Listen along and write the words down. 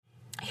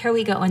here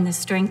we go in the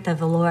strength of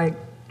the Lord.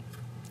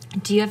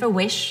 Do you ever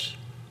wish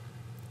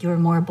you were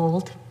more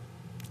bold?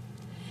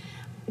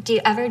 Do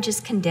you ever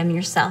just condemn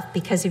yourself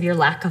because of your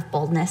lack of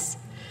boldness?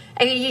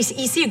 I mean, you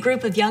see a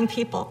group of young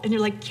people and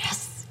you're like,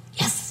 yes,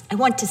 I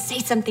want to say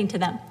something to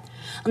them.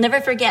 I'll never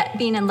forget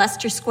being in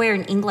Leicester Square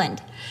in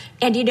England.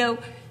 And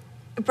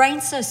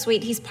Brian's so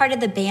sweet. He's part of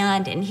the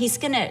band and he's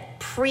going to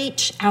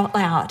preach out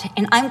loud.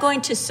 And I'm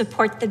going to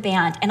support the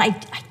band. And I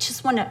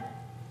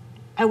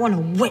want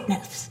to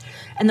witness.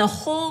 And the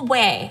whole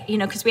way,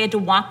 because we had to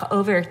walk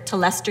over to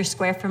Leicester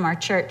Square from our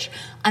church,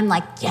 I'm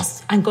like,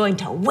 yes, I'm going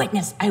to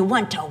witness. I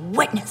want to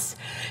witness.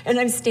 And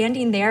I'm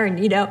standing there and,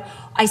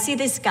 I see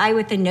this guy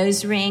with a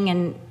nose ring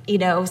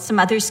and, some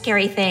other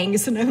scary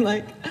things. And I'm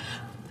like,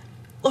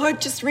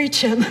 Lord, just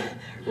reach him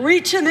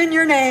in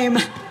your name.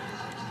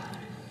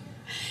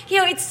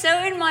 It's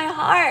so in my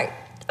heart.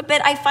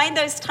 But I find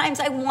those times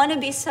I want to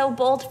be so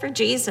bold for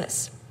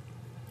Jesus.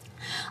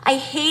 I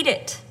hate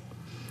it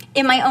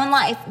in my own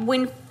life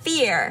when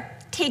fear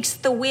takes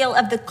the wheel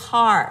of the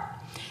car.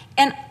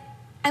 And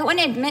I want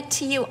to admit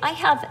to you, I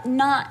have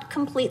not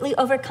completely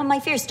overcome my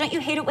fears. Don't you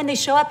hate it when they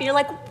show up and you're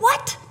like,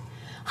 what?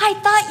 I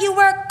thought you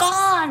were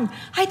gone.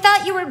 I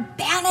thought you were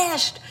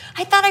banished.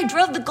 I thought I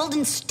drove the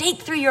golden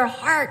stake through your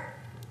heart,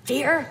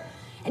 fear.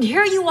 And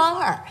here you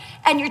are,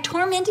 and you're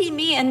tormenting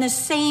me in the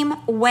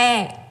same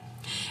way.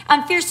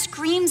 Fear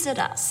screams at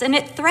us, and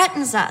it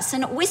threatens us,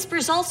 and it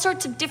whispers all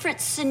sorts of different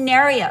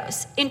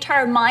scenarios into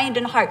our mind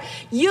and heart.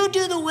 You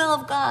do the will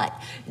of God.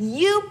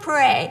 You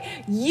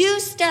pray. You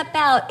step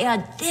out,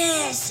 and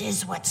this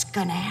is what's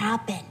going to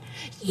happen.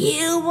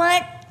 You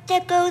want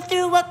to go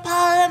through what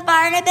Paul and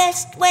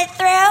Barnabas went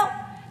through?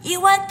 You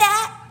want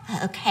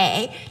that?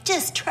 Okay,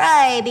 just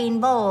try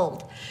being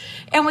bold.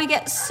 And we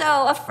get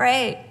so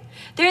afraid.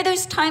 There are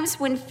those times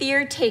when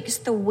fear takes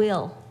the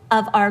wheel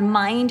of our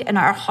mind and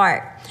our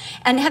heart.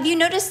 And have you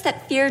noticed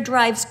that fear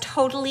drives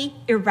totally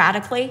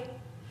erratically?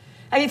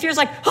 I mean, fear's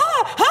like,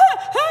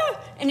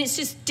 and it's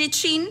just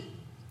ditching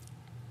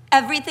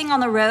everything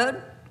on the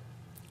road.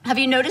 Have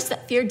you noticed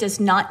that fear does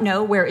not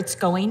know where it's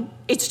going?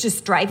 It's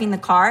just driving the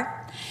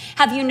car.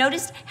 Have you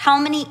noticed how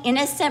many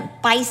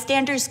innocent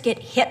bystanders get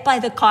hit by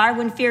the car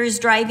when fear is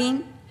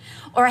driving?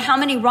 Or how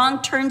many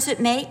wrong turns it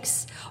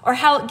makes? Or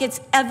how it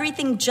gets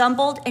everything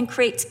jumbled and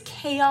creates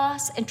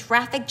chaos and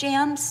traffic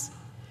jams?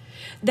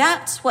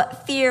 That's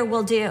what fear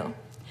will do.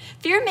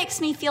 Fear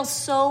makes me feel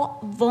so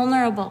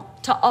vulnerable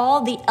to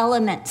all the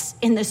elements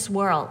in this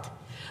world.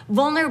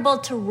 Vulnerable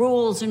to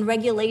rules and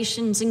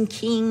regulations and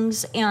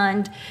kings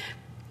and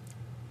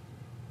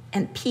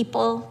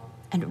people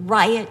and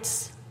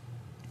riots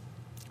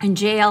and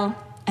jail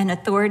and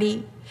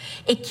authority.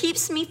 It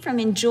keeps me from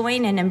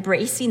enjoying and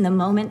embracing the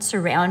moments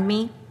around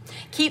me.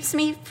 Keeps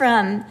me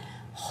from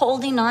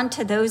holding on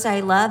to those I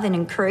love and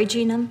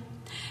encouraging them.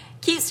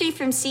 Keeps me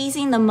from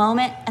seizing the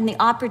moment and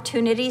the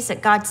opportunities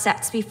that God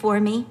sets before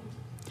me.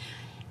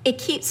 It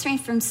keeps me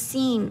from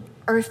seeing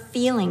or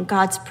feeling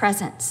God's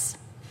presence.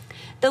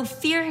 Though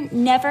fear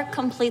never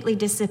completely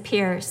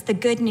disappears, the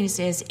good news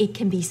is it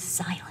can be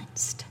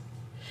silenced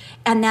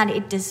and that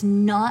it does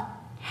not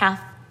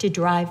have to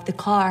drive the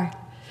car.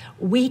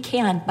 We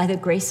can, by the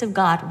grace of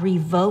God,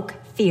 revoke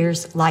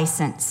fear's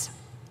license.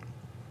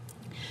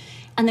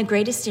 And the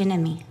greatest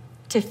enemy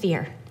to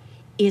fear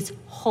is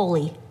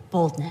holy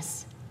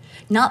boldness.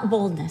 Not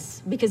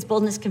boldness, because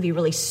boldness can be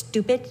really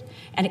stupid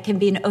and it can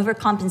be an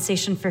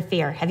overcompensation for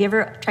fear. Have you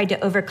ever tried to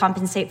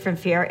overcompensate from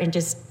fear and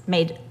just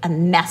made a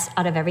mess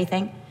out of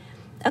everything?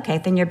 Okay,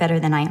 then you're better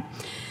than I am.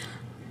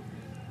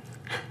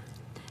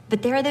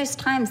 But there are those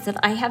times that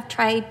I have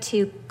tried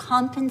to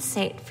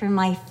compensate for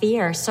my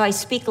fear. So I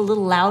speak a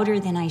little louder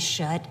than I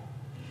should.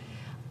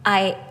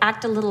 I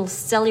act a little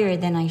sillier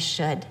than I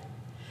should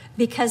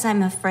because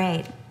I'm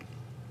afraid.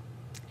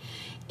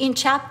 In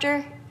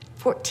chapter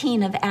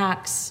 14 of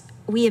Acts,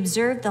 we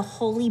observe the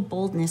holy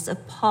boldness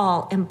of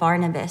Paul and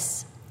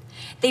Barnabas.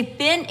 They've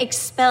been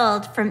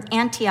expelled from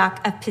Antioch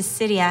of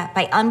Pisidia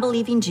by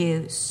unbelieving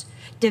Jews,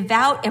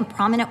 devout and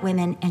prominent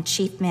women, and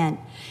chief men.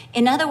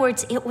 In other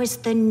words, it was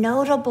the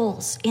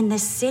notables in the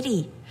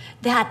city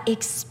that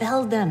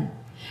expelled them.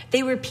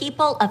 They were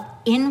people of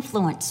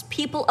influence,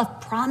 people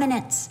of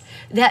prominence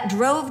that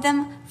drove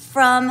them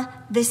from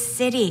the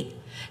city.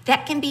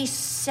 That can be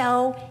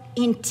so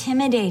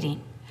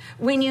intimidating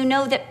when you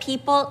know that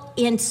people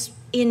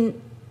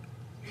in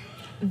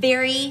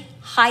very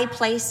high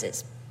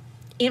places,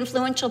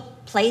 influential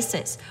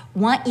places,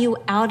 want you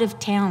out of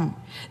town.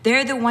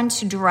 They're the ones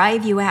who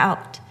drive you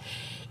out.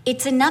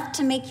 It's enough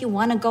to make you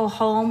want to go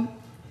home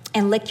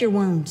and lick your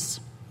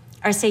wounds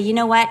or say, you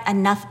know what,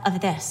 enough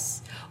of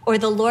this. Or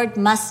the Lord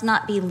must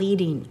not be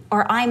leading,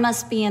 or I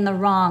must be in the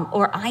wrong,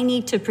 or I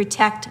need to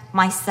protect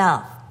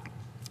myself.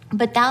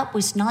 But that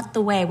was not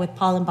the way with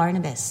Paul and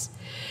Barnabas.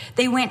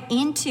 They went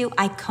into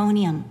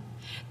Iconium.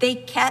 They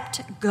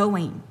kept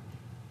going.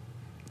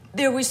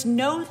 There was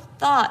no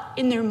thought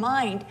in their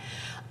mind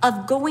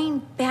of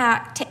going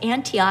back to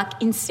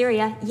Antioch in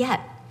Syria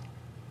yet.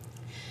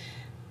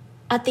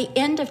 At the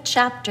end of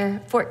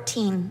chapter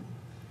 14,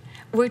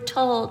 we're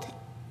told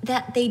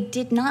that they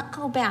did not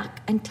go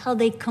back until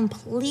they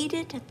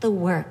completed the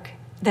work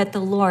that the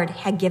Lord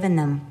had given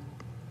them.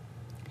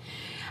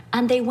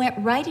 And they went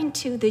right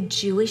into the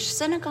Jewish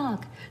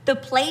synagogue, the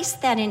place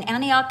that in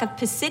Antioch of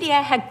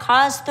Pisidia had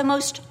caused the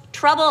most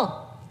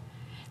trouble.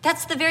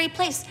 That's the very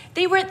place.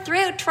 They went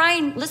through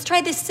let's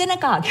try this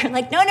synagogue. You're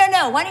like, no.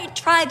 Why don't you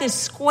try the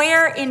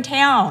square in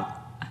town?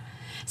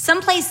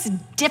 Someplace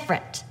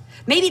different.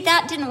 Maybe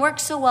that didn't work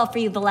so well for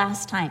you the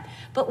last time.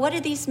 But what do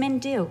these men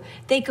do?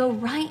 They go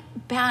right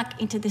back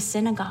into the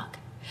synagogue.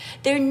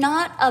 They're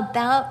not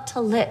about to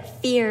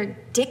let fear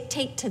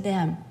dictate to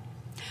them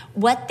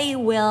what they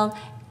will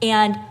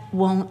and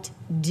won't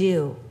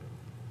do.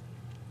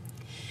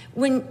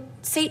 When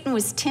Satan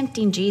was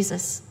tempting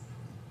Jesus,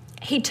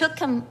 he took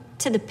him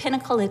to the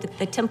pinnacle of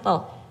the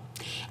temple,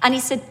 and he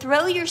said,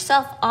 throw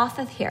yourself off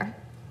of here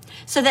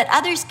so that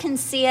others can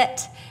see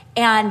it,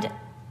 and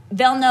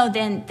they'll know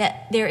then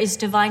that there is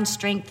divine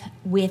strength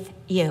with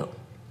you.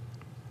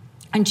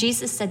 And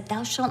Jesus said,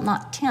 thou shalt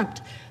not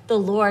tempt the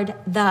Lord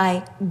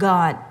thy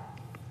God.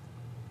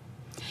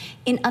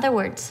 In other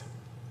words,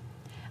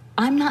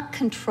 I'm not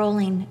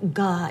controlling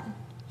God.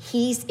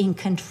 He's in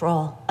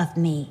control of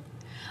me.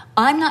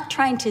 I'm not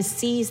trying to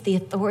seize the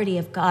authority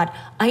of God.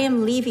 I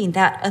am leaving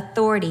that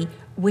authority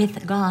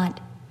with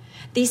God.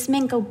 These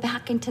men go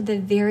back into the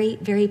very,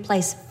 very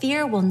place.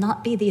 Fear will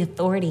not be the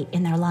authority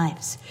in their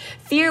lives.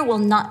 Fear will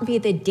not be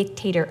the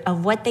dictator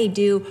of what they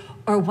do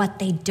or what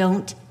they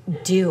don't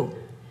do.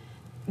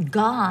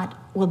 God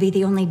will be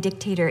the only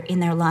dictator in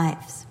their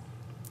lives.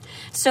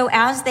 So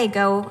as they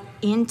go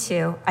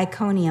into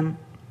Iconium,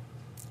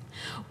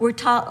 we're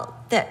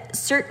taught that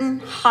certain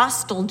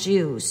hostile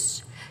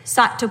Jews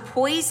sought to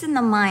poison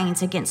the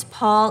minds against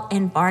Paul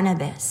and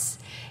Barnabas.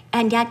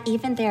 And yet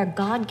even there,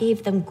 God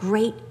gave them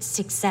great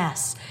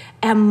success,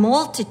 and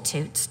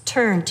multitudes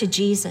turned to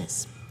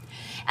Jesus.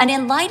 And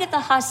in light of the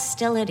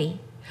hostility,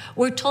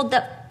 we're told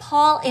that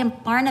Paul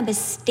and Barnabas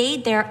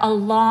stayed there a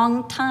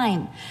long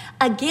time.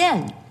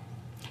 Again,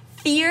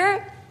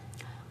 fear,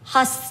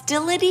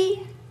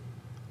 hostility,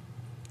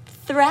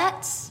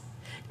 threats,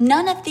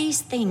 none of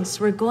these things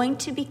were going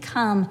to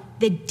become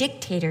the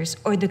dictators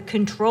or the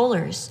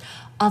controllers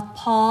of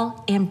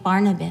Paul and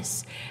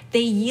Barnabas.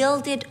 They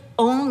yielded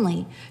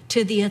only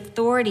to the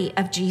authority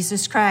of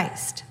Jesus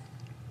Christ.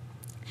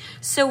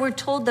 So we're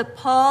told that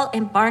Paul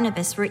and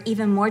Barnabas were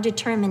even more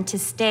determined to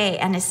stay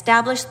and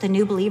establish the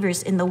new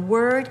believers in the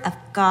word of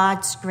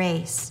God's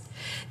grace.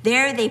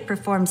 There they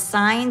performed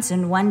signs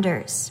and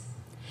wonders.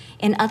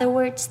 In other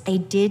words, they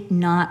did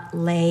not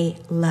lay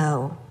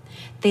low.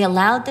 They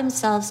allowed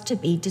themselves to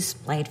be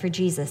displayed for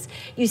Jesus.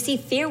 You see,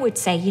 fear would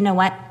say, you know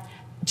what?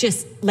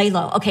 Just lay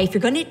low. Okay, if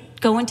you're going to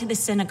go into the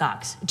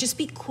synagogues, just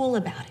be cool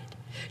about it.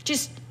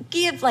 Just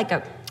give like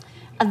a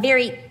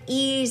very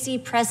easy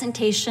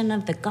presentation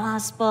of the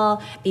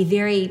gospel, be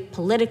very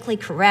politically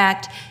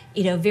correct,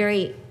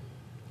 very,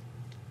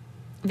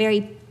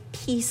 very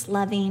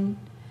peace-loving.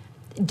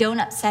 Don't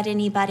upset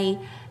anybody.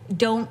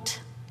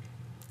 Don't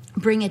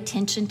bring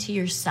attention to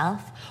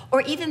yourself,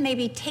 or even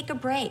maybe take a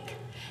break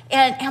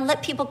and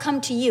let people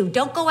come to you.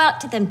 Don't go out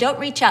to them. Don't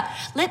reach out.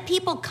 Let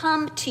people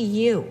come to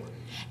you.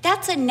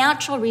 That's a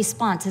natural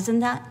response, isn't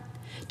that?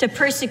 To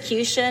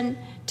persecution,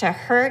 to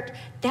hurt,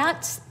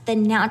 that's the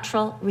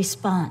natural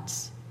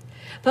response.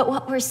 But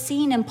what we're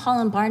seeing in Paul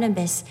and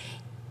Barnabas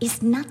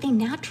is nothing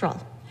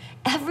natural.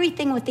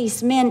 Everything with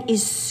these men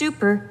is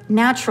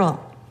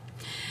supernatural.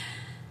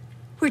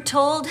 We're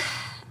told,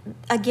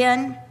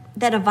 again,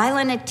 that a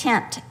violent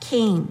attempt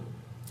came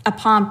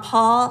upon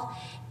Paul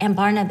and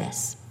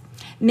Barnabas.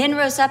 Men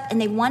rose up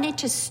and they wanted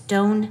to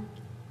stone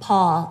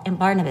Paul and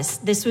Barnabas.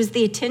 This was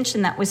the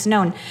attention that was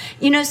known.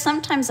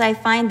 Sometimes I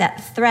find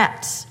that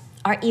threats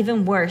are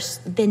even worse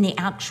than the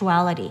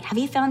actuality. Have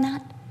you found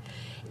that?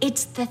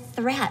 It's the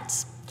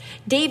threats.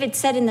 David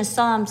said in the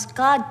Psalms,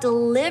 God,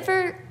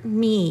 deliver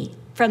me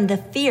from the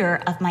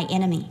fear of my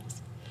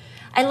enemies.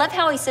 I love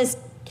how he says,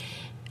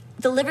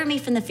 deliver me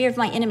from the fear of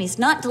my enemies,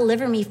 not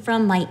deliver me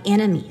from my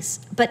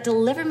enemies, but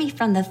deliver me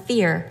from the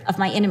fear of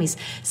my enemies.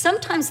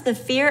 Sometimes the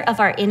fear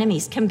of our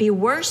enemies can be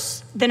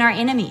worse than our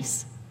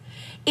enemies.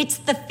 It's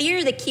the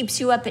fear that keeps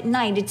you up at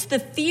night. It's the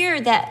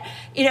fear that,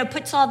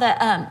 puts all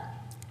the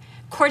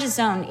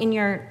cortisol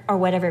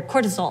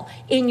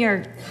in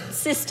your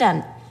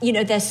system,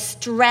 the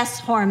stress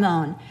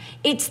hormone.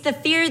 It's the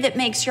fear that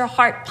makes your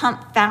heart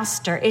pump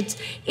faster.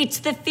 It's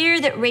the fear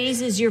that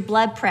raises your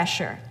blood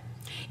pressure.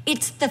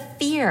 It's the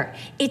fear.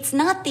 It's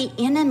not the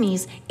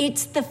enemies.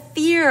 It's the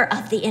fear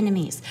of the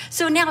enemies.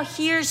 So now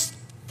here's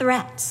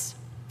threats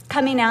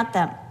coming at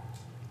them.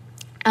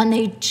 And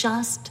they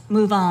just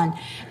move on.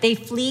 They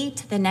flee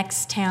to the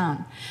next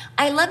town.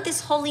 I love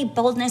this holy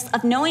boldness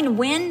of knowing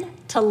when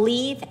to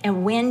leave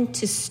and when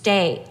to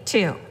stay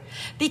too.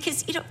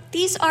 Because,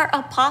 these are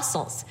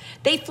apostles.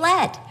 They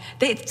fled.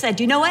 They said,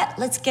 you know what?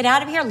 Let's get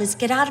out of here. Let's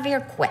get out of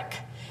here quick.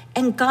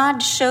 And God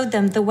showed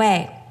them the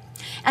way.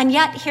 And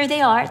yet here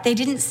they are. They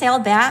didn't sail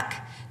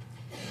back.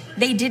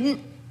 They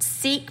didn't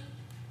seek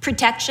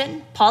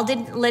protection. Paul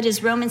didn't let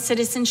his Roman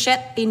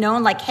citizenship be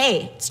known like,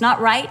 hey, it's not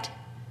right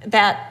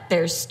that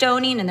they're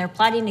stoning and they're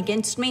plotting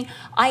against me.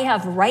 I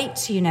have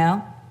rights,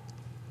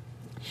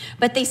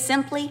 But they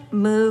simply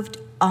moved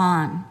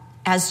on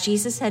as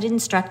Jesus had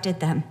instructed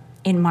them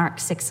in Mark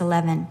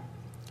 6:11.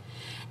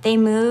 They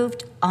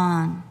moved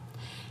on.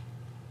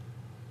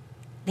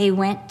 They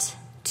went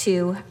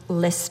to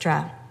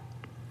Lystra.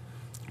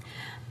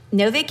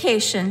 No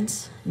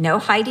vacations, no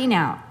hiding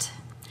out.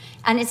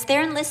 And it's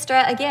there in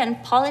Lystra, again,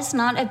 Paul is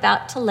not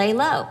about to lay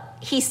low.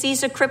 He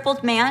sees a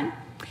crippled man,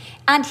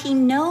 and he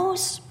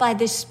knows by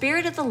the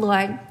Spirit of the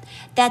Lord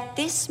that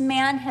this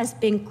man has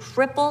been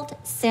crippled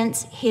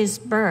since his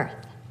birth.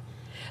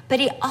 But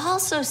he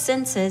also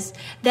senses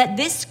that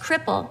this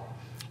cripple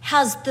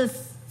has the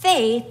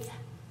faith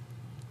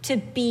to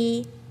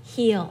be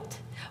healed.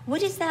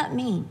 What does that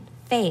mean,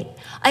 faith?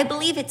 I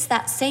believe it's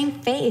that same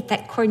faith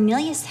that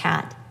Cornelius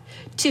had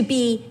to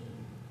be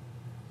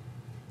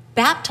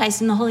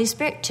baptized in the Holy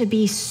Spirit, to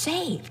be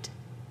saved.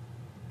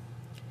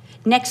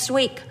 Next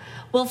week,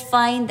 we'll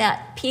find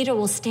that Peter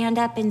will stand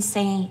up and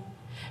say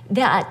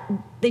that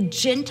the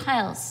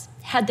Gentiles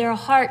had their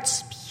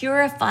hearts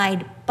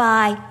purified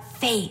by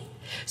faith.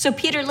 So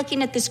Peter,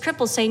 looking at this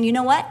cripple, saying, you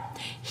know what?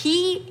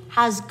 He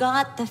has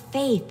got the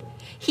faith.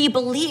 He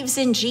believes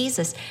in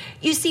Jesus.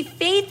 You see,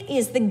 faith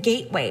is the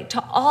gateway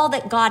to all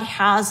that God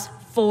has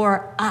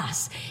for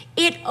us.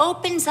 It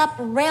opens up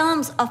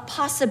realms of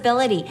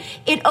possibility.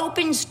 It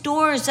opens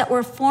doors that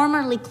were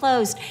formerly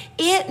closed.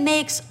 It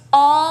makes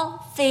all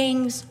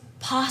things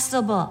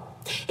possible.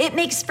 It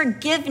makes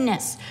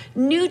forgiveness,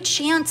 new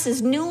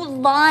chances, new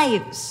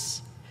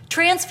lives,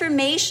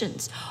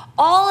 transformations.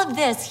 All of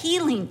this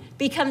healing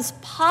becomes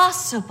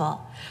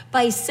possible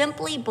by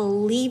simply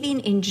believing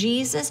in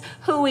Jesus,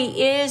 who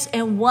he is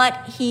and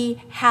what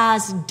he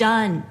has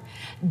done.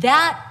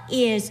 That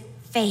is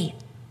faith.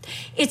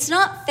 It's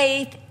not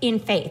faith in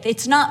faith.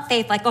 It's not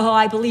faith like, oh,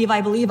 I believe.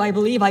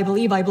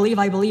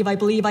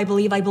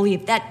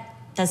 That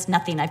does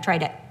nothing. I've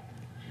tried it.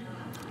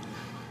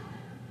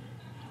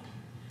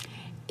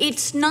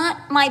 It's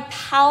not my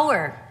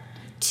power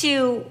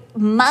to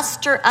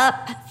muster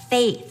up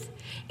faith.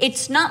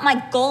 It's not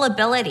my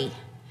gullibility.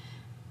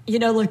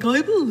 Like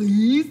I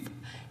believe.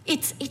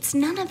 It's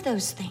none of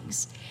those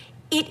things.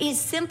 It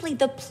is simply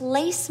the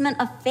placement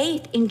of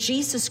faith in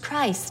Jesus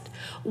Christ.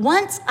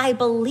 Once I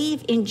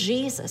believe in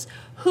Jesus,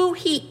 who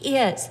he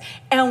is,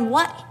 and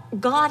what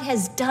God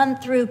has done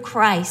through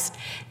Christ,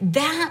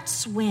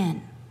 that's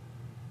when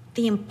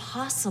the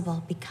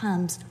impossible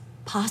becomes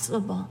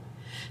possible.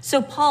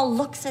 So Paul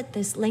looks at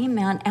this lame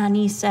man and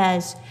he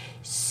says,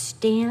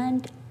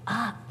 stand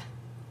up.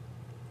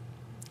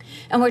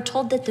 And we're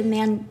told that the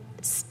man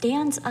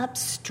stands up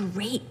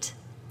straight.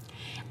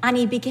 And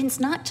he begins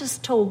not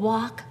just to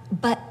walk,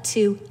 but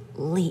to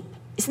leap.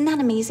 Isn't that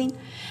amazing?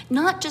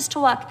 Not just to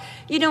walk.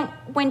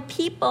 When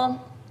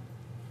people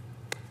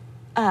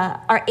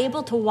are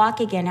able to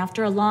walk again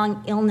after a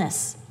long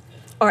illness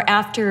or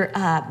after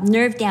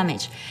nerve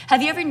damage,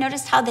 have you ever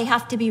noticed how they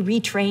have to be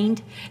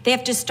retrained? They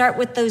have to start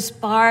with those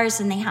bars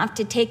and they have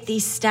to take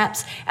these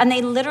steps and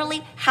they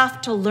literally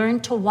have to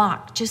learn to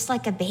walk just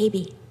like a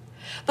baby.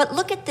 But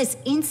look at this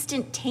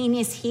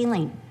instantaneous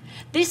healing.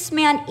 This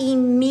man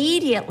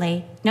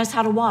immediately knows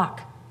how to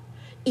walk.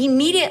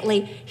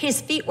 Immediately, his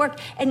feet work.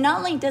 And not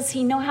only does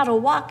he know how to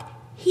walk,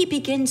 he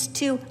begins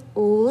to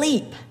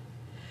leap.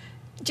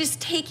 Just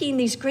taking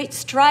these great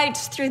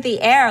strides through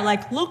the air,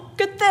 like,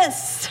 look at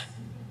this.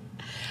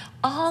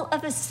 All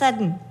of a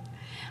sudden,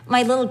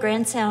 my little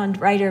grandson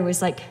Ryder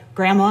was like,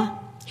 Grandma,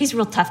 he's a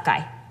real tough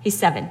guy. He's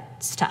 7.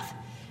 It's tough.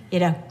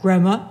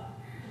 Grandma,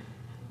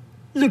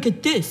 look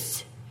at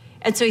this.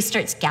 And so he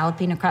starts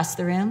galloping across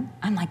the room.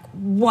 I'm like,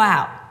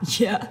 wow,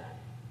 yeah.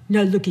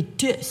 Now look at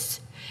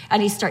this.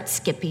 And he starts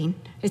skipping.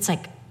 It's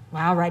like,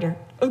 wow, Ryder,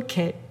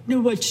 okay,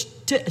 now watch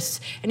this.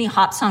 And he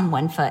hops on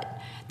one foot.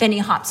 Then he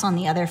hops on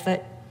the other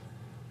foot.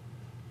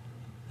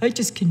 I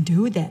just can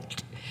do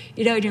that.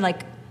 And you're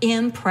like,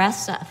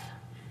 impressive.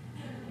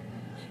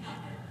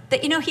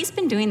 But he's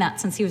been doing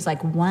that since he was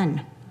like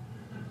 1.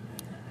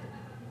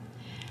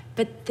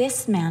 But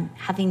this man,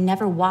 having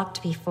never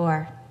walked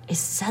before, is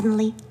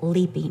suddenly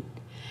leaping.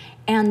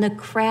 And the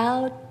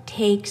crowd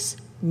takes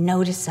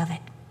notice of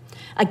it.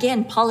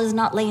 Again, Paul is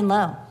not laying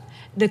low.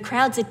 The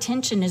crowd's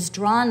attention is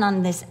drawn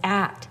on this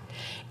act.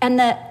 And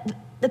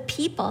the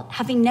people,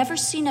 having never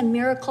seen a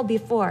miracle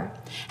before,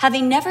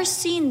 having never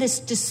seen this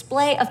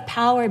display of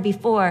power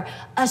before,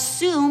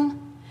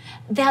 assume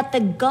that the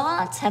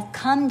gods have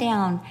come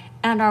down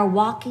and are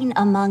walking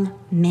among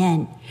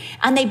men.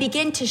 And they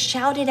begin to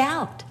shout it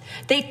out.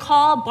 They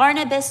call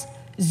Barnabas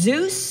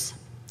Zeus,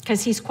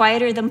 because he's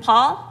quieter than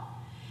Paul.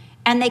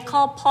 And they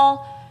call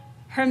Paul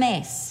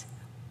Hermes,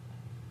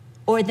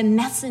 or the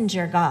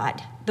messenger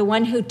god, the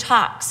one who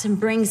talks and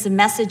brings the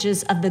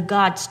messages of the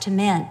gods to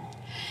men.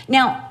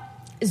 Now,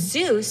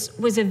 Zeus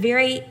was a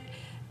very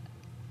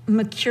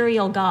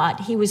mercurial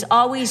god. He was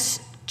always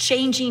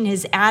changing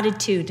his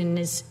attitude and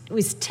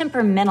was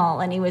temperamental,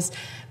 and he was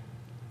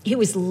He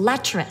was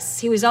lecherous.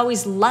 He was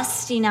always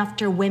lusting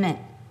after women.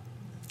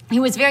 He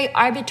was very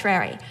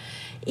arbitrary.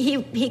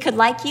 He could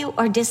like you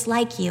or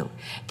dislike you.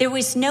 There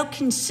was no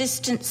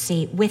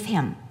consistency with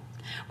him.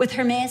 With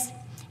Hermes,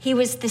 he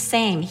was the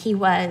same. He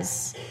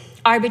was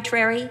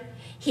arbitrary.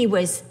 He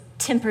was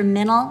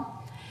temperamental.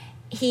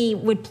 He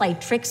would play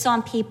tricks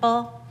on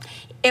people.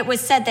 It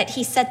was said that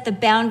he set the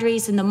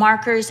boundaries and the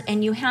markers,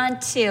 and you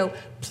had to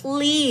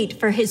plead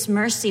for his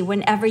mercy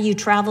whenever you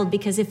traveled,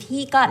 because if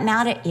he got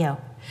mad at you,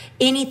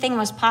 anything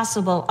was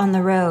possible on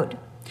the road.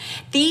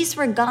 These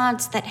were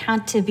gods that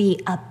had to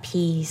be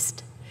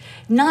appeased,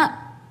 not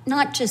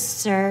just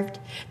served.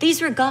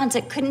 These were gods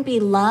that couldn't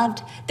be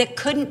loved, that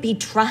couldn't be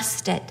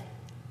trusted.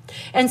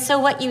 And so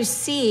what you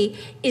see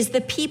is the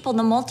people,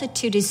 the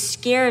multitude is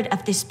scared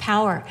of this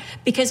power,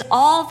 because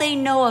all they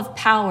know of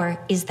power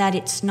is that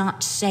it's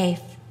not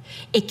safe.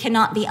 It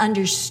cannot be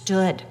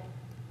understood.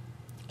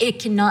 It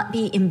cannot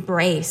be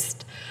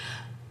embraced.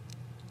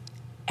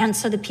 And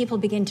so the people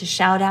begin to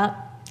shout out,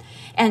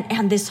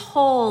 and this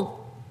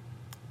whole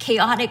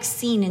chaotic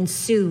scene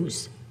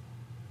ensues.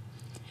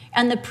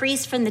 And the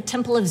priest from the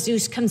temple of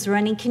Zeus comes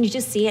running. Can you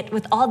just see it?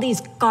 With all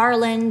these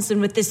garlands and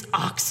with this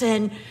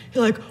oxen.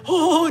 You're like,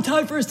 oh,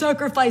 time for a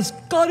sacrifice.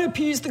 Gotta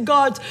appease the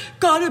gods.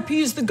 Gotta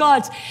appease the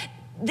gods.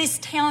 This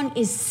town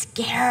is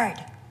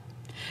scared.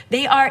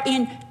 They are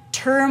in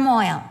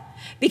turmoil.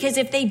 Because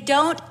if they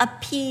don't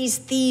appease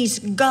these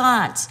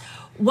gods,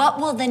 what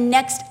will the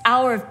next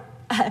hour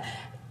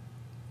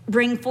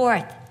bring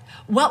forth?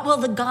 What will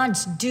the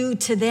gods do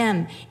to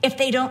them if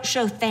they don't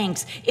show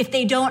thanks, if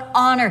they don't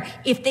honor,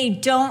 if they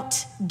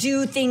don't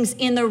do things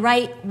in the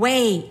right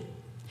way?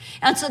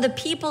 And so the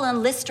people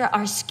in Lystra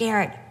are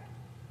scared.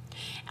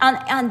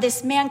 And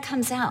this man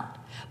comes out.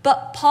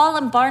 But Paul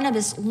and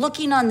Barnabas,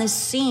 looking on this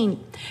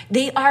scene,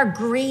 they are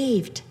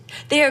grieved.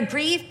 They are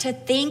grieved to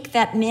think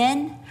that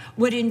men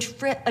would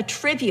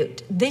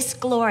attribute this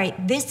glory,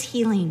 this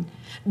healing,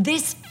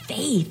 this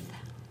faith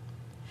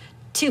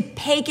to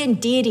pagan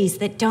deities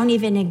that don't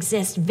even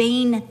exist,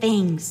 vain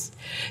things.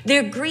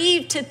 They're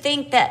grieved to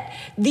think that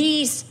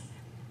these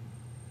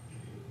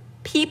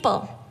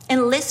people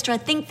in Lystra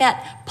think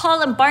that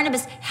Paul and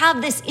Barnabas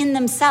have this in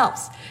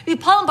themselves. I mean,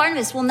 Paul and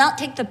Barnabas will not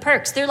take the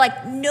perks. They're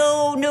like,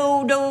 no.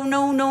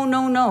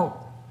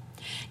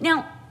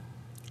 Now,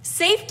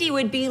 safety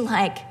would be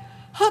like,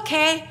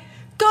 okay,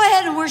 go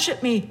ahead and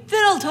worship me.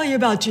 Then I'll tell you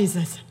about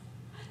Jesus.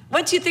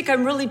 Once you think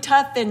I'm really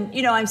tough and,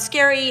 I'm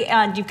scary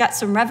and you've got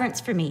some reverence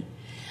for me.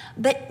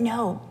 But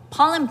no,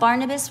 Paul and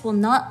Barnabas will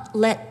not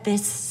let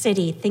this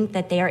city think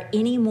that they are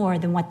any more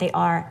than what they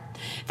are.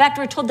 In fact,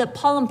 we're told that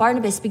Paul and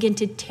Barnabas begin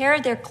to tear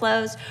their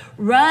clothes,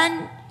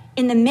 run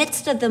in the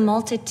midst of the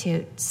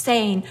multitude,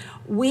 saying,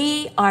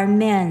 we are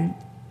men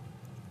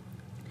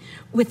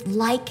with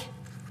like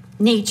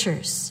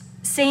natures,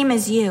 same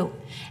as you.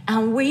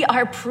 And we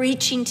are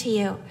preaching to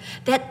you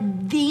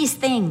that these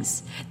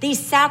things, these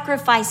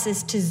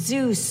sacrifices to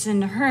Zeus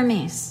and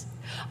Hermes,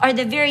 are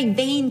the very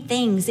vain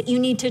things that you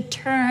need to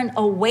turn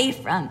away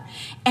from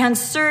and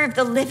serve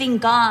the living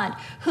God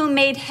who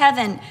made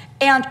heaven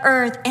and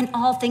earth and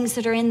all things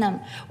that are in them.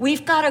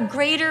 We've got a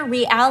greater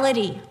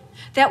reality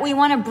that we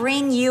want to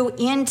bring you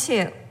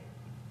into.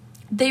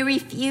 They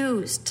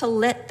refused to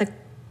let the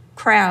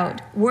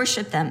crowd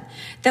worship them,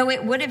 though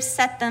it would have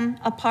set them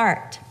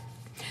apart,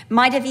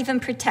 might have even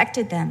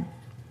protected them.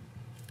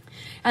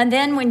 And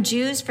then when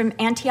Jews from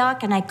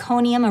Antioch and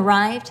Iconium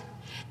arrived,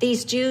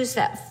 these Jews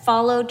that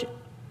followed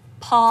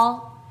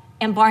Paul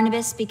and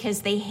Barnabas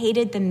because they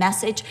hated the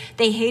message.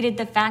 They hated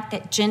the fact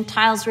that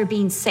Gentiles were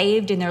being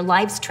saved and their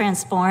lives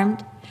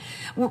transformed.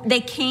 They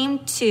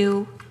came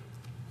to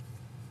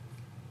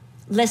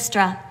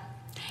Lystra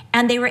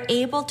and they were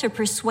able to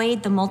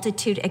persuade the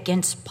multitude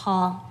against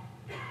Paul.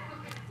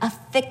 A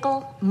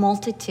fickle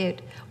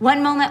multitude.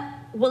 One moment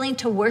willing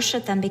to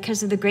worship them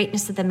because of the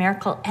greatness of the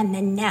miracle, and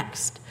the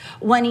next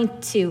wanting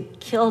to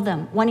kill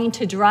them, wanting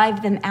to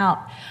drive them out.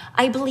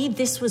 I believe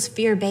this was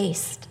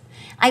fear-based.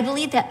 I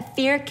believe that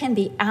fear can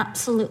be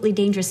absolutely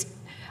dangerous.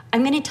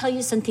 I'm going to tell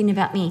you something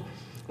about me.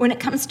 When it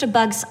comes to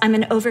bugs, I'm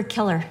an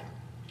overkiller.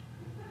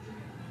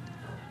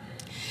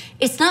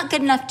 It's not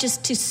good enough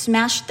just to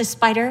smash the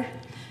spider.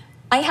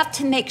 I have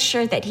to make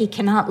sure that he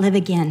cannot live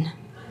again.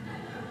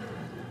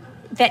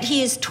 That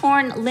he is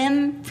torn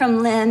limb from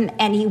limb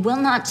and he will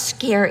not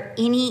scare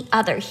any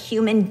other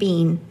human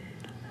being.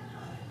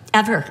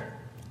 Ever.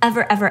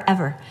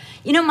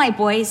 My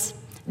boys,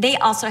 they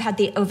also had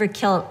the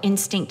overkill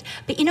instinct.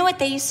 But you know what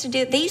they used to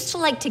do? They used to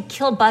like to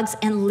kill bugs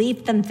and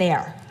leave them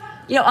there,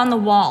 on the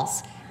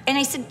walls. And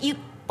I said, you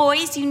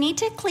boys, you need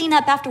to clean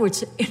up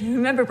afterwards. And I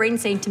remember Brayden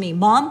saying to me,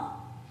 Mom,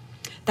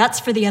 that's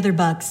for the other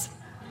bugs.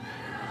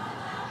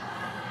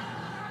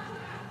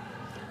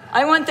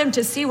 I want them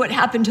to see what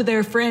happened to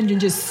their friend and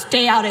just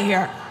stay out of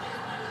here.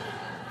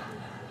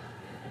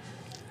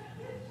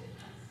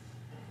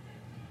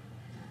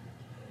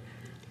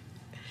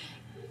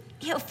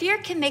 Fear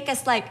can make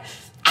us like,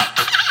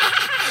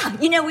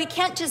 we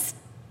can't just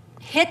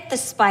hit the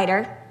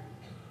spider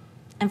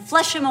and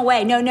flush him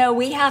away. No,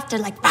 we have to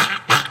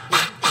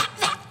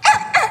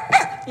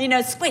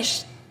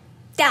swish,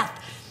 death,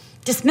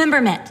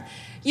 dismemberment.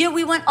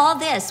 We want all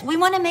this. We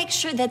want to make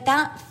sure that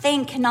that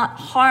thing cannot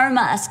harm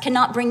us,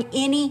 cannot bring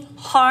any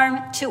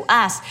harm to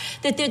us,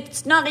 that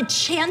there's not a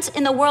chance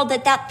in the world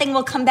that that thing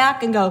will come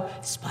back and go,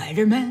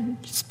 Spider-Man,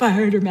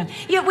 Spider-Man.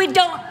 We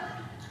don't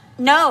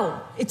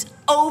know. It's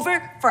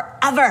over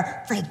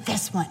forever for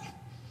this one.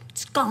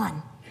 It's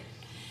gone.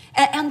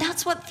 And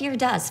that's what fear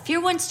does.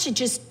 Fear wants to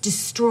just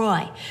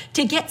destroy,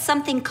 to get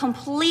something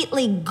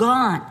completely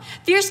gone.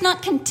 Fear's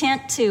not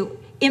content to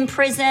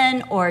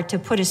imprison or to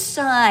put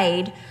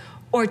aside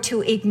or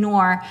to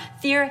ignore.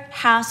 Fear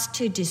has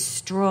to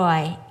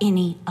destroy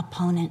any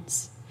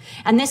opponents.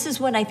 And this is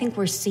what I think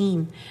we're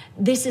seeing.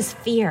 This is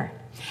fear.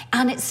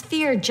 And it's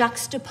fear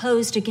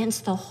juxtaposed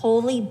against the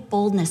holy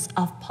boldness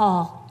of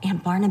Paul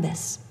and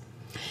Barnabas.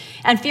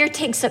 And fear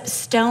takes up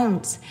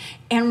stones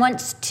and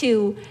wants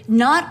to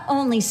not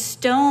only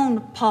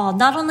stone Paul,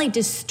 not only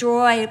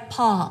destroy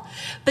Paul,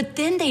 but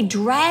then they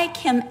drag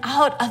him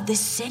out of the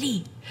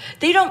city.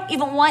 They don't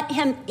even want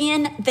him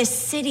in the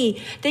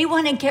city. They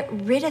want to get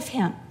rid of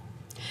him.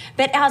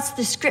 But as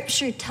the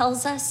scripture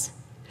tells us,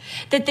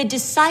 that the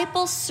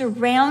disciples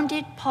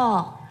surrounded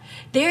Paul.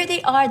 There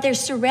they are. They're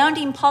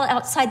surrounding Paul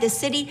outside the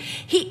city.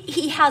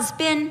 He has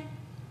been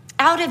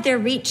out of their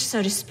reach,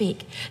 so to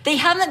speak. They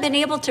haven't been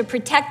able to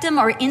protect him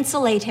or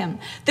insulate him.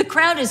 The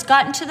crowd has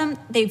gotten to them.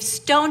 They've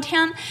stoned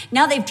him.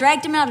 Now they've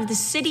dragged him out of the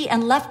city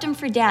and left him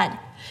for dead.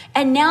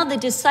 And now the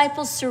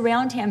disciples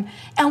surround him.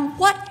 And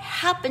what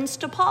happens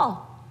to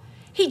Paul?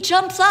 He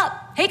jumps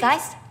up. Hey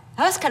guys,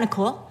 that was kind of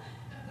cool.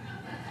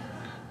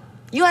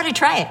 You ought to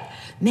try it.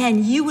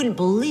 Man, you wouldn't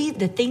believe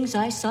the things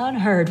I saw and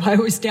heard while I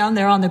was down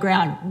there on the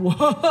ground.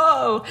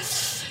 Whoa.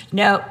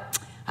 No,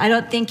 I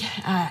don't think...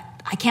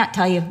 I can't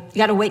tell you. You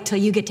got to wait till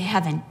you get to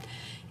heaven.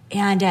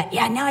 And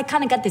now I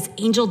kind of got this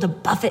angel to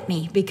buffet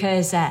me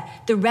because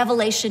the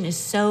revelation is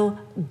so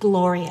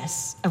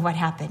glorious of what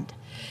happened.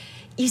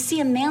 You see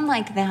a man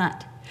like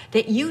that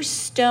you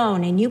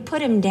stone and you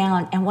put him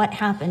down, and what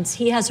happens?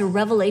 He has a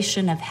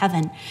revelation of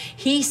heaven.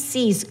 He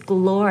sees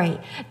glory.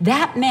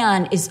 That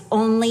man is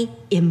only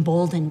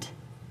emboldened.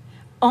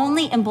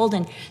 Only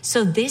emboldened.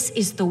 So this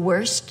is the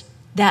worst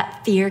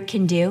that fear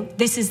can do.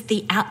 This is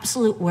the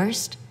absolute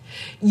worst.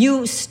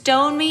 You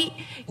stone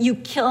me, you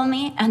kill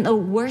me, and the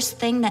worst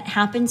thing that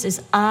happens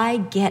is I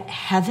get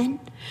heaven.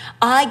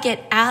 I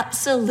get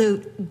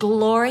absolute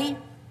glory.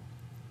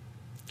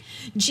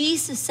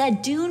 Jesus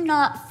said, do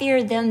not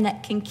fear them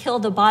that can kill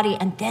the body,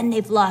 and then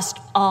they've lost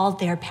all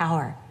their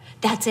power.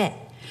 That's it.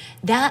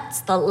 That's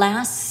the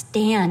last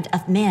stand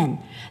of men.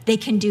 They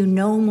can do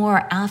no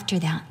more after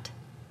that.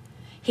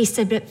 He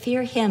said, but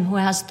fear him who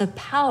has the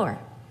power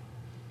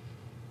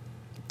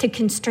to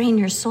constrain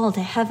your soul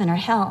to heaven or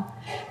hell.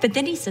 But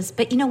then he says,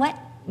 but you know what?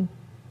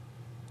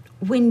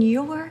 When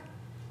you're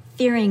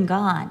fearing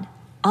God,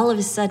 all of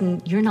a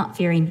sudden you're not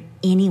fearing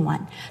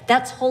anyone.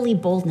 That's holy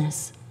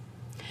boldness.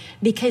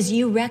 Because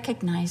you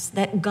recognize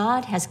that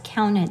God has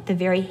counted the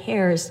very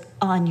hairs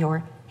on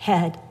your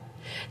head.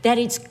 That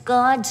it's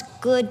God's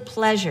good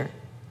pleasure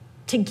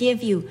to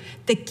give you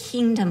the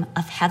kingdom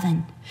of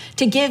heaven,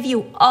 to give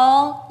you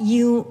all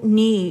you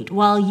need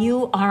while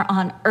you are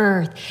on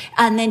earth,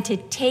 and then to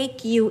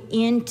take you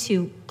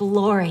into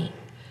glory.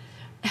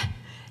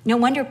 No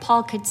wonder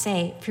Paul could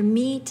say, for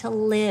me to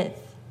live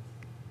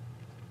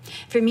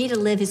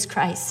is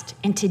Christ,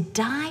 and to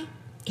die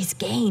is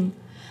gain.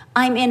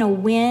 I'm in a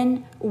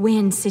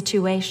win-win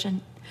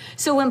situation.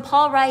 So when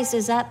Paul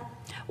rises up,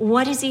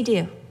 what does he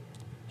do?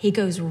 He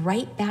goes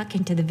right back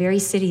into the very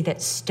city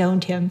that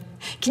stoned him.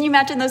 Can you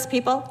imagine those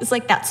people? It's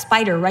like that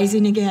spider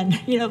rising again.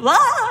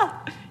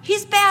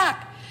 He's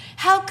back.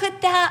 How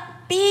could that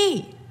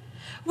be?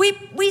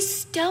 We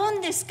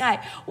stoned this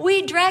guy.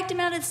 We dragged him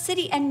out of the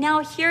city, and now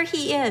here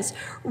he is,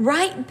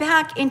 right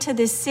back into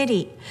the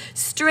city,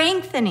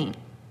 strengthening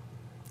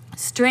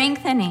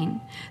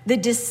the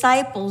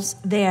disciples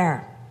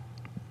there.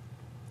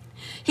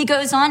 He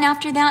goes on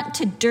after that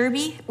to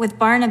Derbe with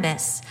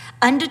Barnabas,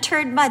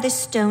 undeterred by the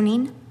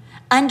stoning,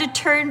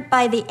 undeterred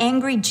by the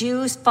angry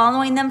Jews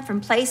following them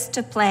from place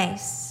to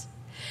place.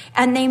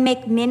 And they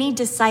make many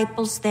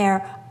disciples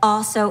there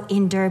also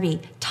in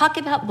Derbe. Talk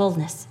about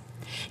boldness.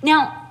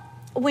 Now,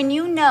 when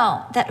you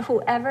know that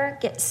whoever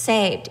gets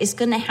saved is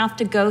going to have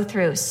to go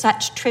through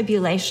such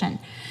tribulation,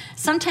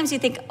 sometimes you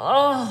think,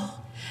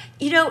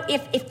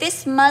 if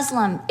this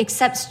Muslim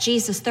accepts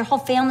Jesus, their whole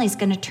family is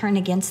going to turn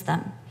against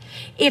them.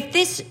 If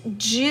this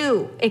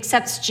Jew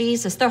accepts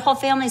Jesus, their whole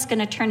family is going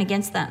to turn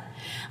against them.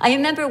 I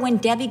remember when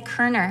Debbie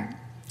Kerner,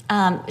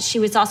 she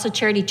was also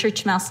Charity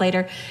Church Mouse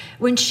later,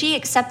 when she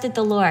accepted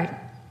the Lord,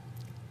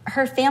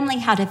 her family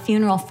had a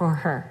funeral for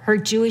her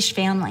Jewish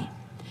family.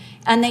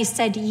 And they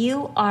said,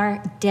 you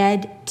are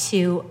dead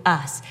to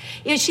us.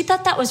 She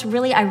thought that was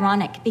really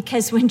ironic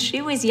because when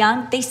she was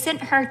young, they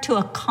sent her to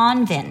a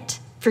convent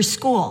for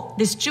school.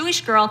 This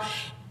Jewish girl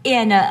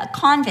in a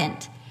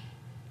convent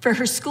for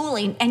her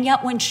schooling. And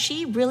yet when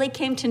she really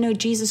came to know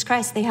Jesus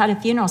Christ, they had a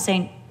funeral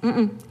saying,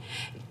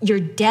 You're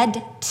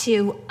dead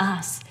to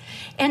us.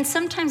 And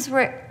sometimes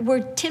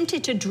we're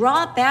tempted to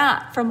draw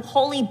back from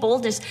holy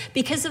boldness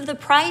because of the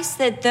price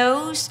that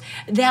those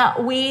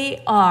that we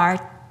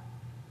are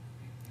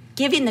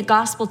giving the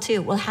gospel to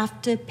will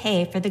have to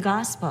pay for the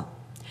gospel.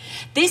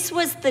 This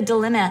was the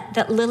dilemma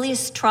that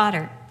Lilias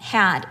Trotter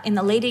had in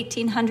the late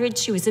 1800s.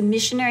 She was a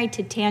missionary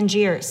to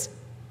Tangiers,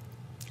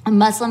 a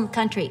Muslim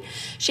country.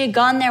 She had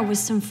gone there with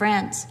some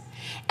friends,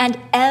 and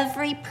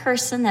every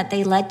person that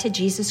they led to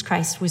Jesus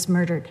Christ was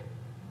murdered.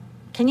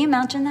 Can you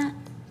imagine that?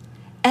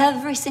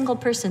 Every single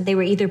person. They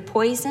were either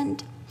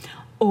poisoned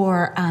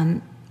or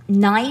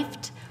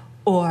knifed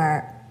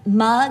or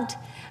mugged,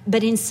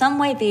 but in some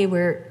way they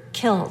were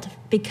killed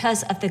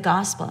because of the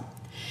gospel.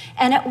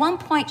 And at one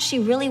point she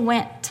really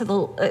went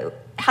to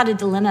had a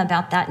dilemma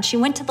about that. And she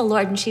went to the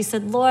Lord and she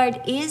said,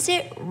 Lord, is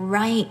it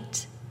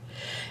right?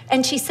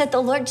 And she said, the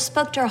Lord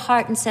spoke to her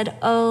heart and said,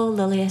 oh,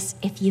 Lilias,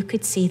 if you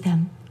could see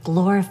them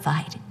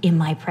glorified in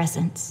my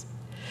presence.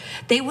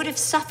 They would have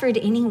suffered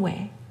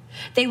anyway.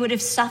 They would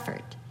have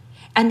suffered.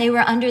 And they were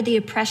under the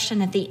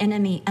oppression of the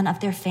enemy and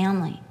of their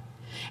family.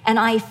 And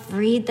I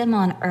freed them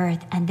on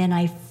earth, and then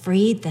I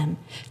freed them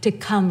to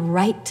come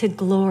right to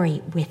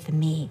glory with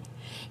me.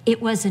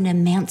 It was an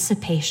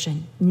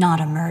emancipation,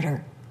 not a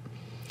murder.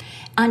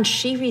 And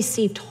she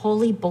received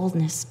holy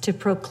boldness to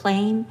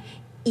proclaim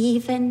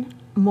even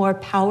more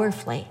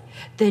powerfully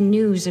the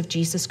news of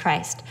Jesus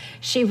Christ.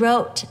 She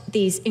wrote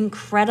these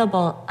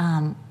incredible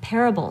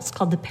parables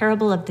called the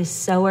parable of the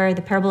sower,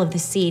 the parable of the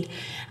seed.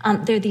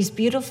 They're these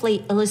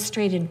beautifully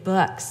illustrated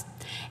books.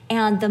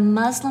 And the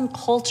Muslim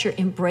culture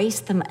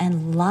embraced them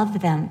and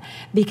loved them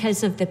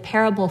because of the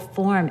parable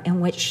form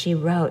in which she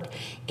wrote.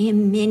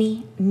 And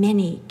many,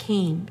 many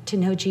came to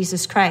know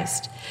Jesus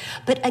Christ.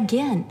 But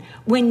again,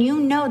 when you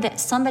know that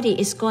somebody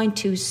is going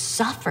to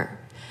suffer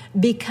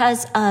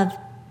because of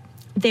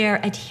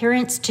their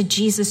adherence to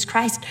Jesus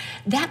Christ,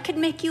 that could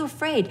make you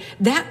afraid.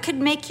 That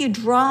could make you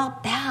draw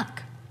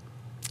back.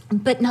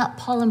 But not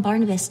Paul and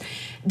Barnabas.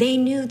 They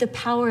knew the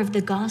power of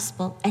the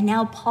gospel, and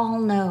now Paul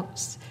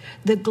knows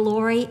the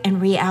glory and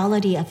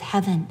reality of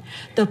heaven,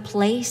 the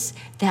place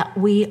that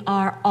we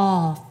are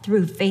all,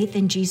 through faith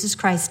in Jesus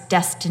Christ,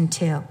 destined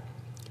to.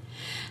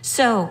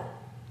 So,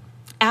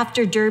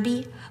 after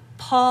Derbe,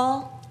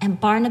 Paul and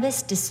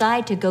Barnabas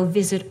decide to go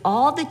visit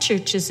all the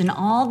churches and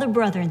all the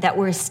brethren that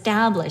were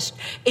established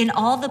in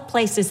all the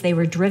places they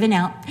were driven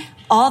out,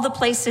 all the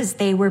places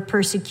they were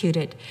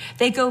persecuted.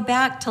 They go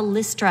back to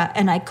Lystra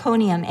and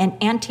Iconium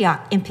and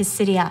Antioch in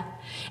Pisidia.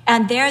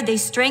 And there they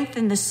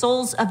strengthen the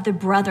souls of the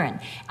brethren.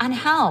 And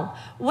how?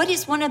 What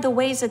is one of the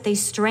ways that they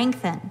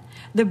strengthen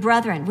the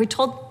brethren? We're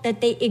told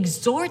that they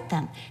exhort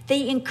them.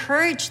 They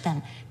encourage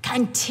them.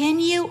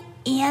 Continue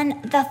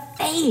in the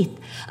faith.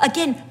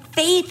 Again,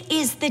 faith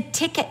is the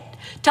ticket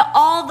to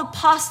all the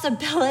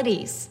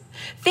possibilities.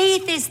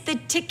 Faith is the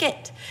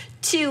ticket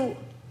to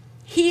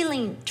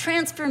healing,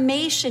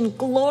 transformation,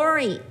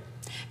 glory.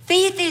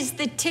 Faith is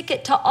the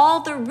ticket to all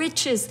the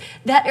riches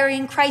that are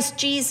in Christ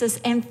Jesus,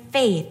 and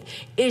faith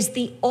is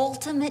the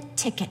ultimate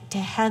ticket to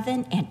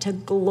heaven and to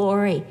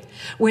glory,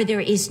 where there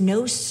is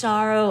no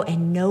sorrow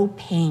and no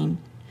pain,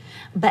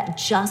 but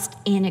just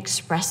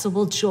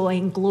inexpressible joy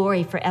and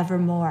glory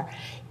forevermore.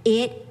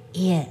 It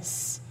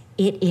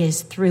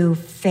is through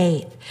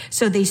faith.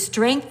 So they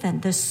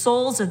strengthen the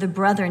souls of the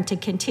brethren to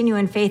continue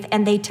in faith,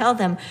 and they tell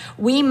them,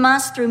 we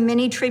must, through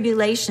many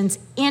tribulations,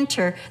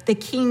 enter the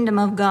kingdom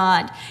of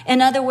God.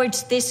 In other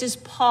words, this is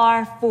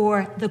par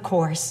for the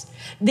course.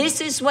 This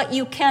is what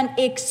you can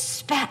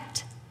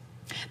expect.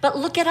 But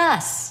look at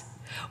us.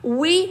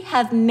 We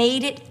have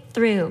made it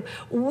through.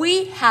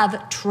 We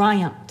have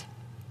triumphed.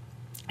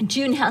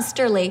 June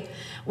Hesterly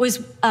was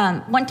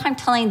one time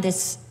telling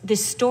this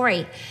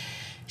story.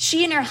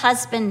 She and her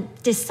husband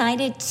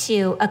decided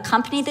to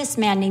accompany this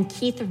man named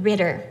Keith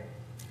Ritter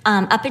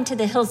up into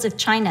the hills of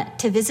China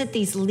to visit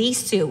these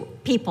Lisu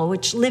people,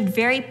 which lived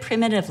very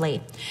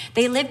primitively.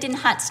 They lived in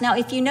huts. Now,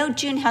 if you know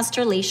June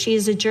Hesterly, she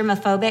is a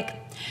germophobic.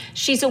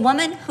 She's a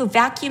woman who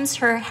vacuums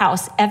her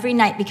house every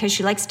night because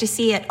she likes to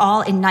see it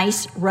all in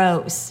nice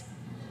rows.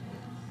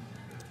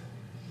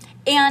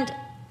 And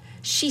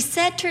she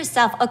said to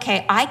herself,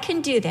 okay, I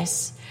can do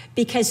this,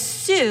 because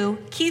Sue,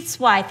 Keith's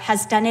wife,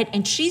 has done it,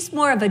 and she's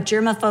more of a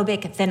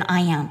germophobic than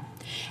I am.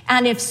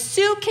 And if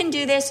Sue can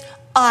do this,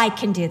 I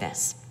can do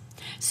this.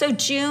 So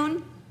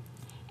June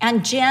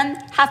and Jim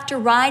have to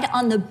ride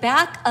on the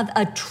back of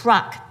a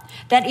truck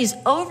that is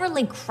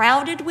overly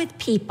crowded with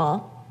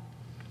people,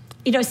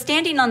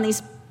 standing on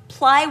these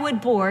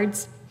plywood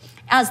boards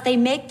as they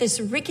make this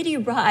rickety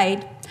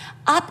ride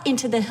up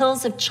into the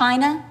hills of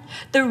China.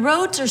 The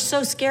roads are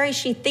so scary,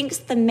 she thinks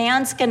the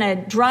man's going to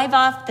drive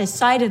off the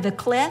side of the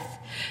cliff.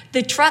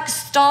 The truck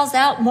stalls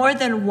out more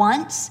than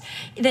once.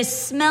 The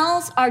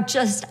smells are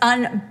just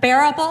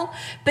unbearable.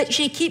 But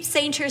she keeps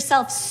saying to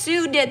herself,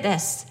 Sue did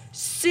this.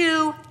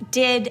 Sue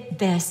did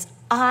this.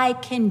 I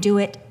can do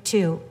it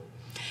too.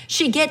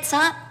 She gets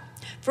up,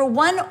 For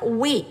 1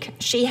 week,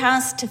 she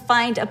has to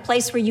find a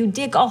place where you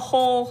dig a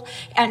hole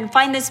and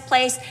find this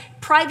place.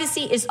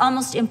 Privacy is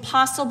almost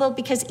impossible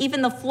because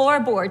even the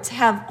floorboards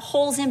have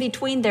holes in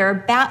between. There are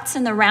bats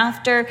in the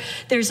rafter.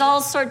 There's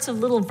all sorts of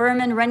little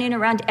vermin running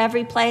around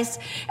every place.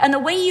 And the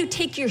way you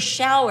take your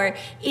shower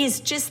is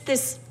just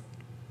this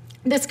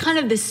kind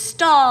of this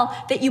stall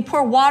that you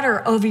pour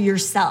water over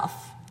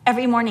yourself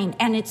every morning,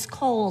 and it's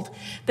cold.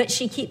 But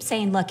she keeps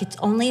saying, look, it's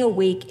only a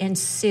week, and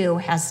Sue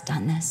has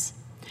done this.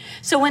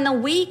 So when the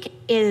week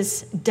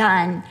is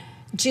done,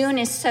 June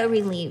is so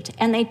relieved,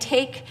 and they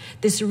take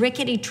this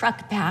rickety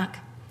truck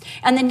back.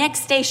 And the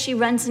next day she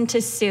runs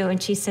into Sue,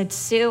 and she said,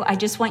 Sue, I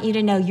just want you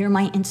to know you're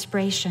my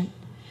inspiration.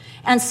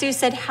 And Sue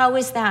said, how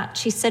is that?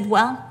 She said,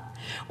 well,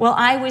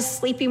 I was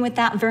sleeping with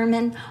that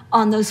vermin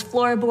on those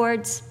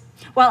floorboards,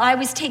 while I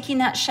was taking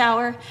that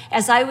shower,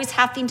 as I was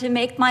having to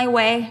make my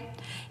way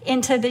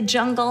into the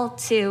jungle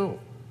to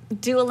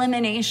do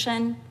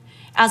elimination,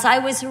 as I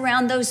was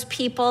around those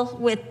people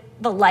with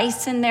the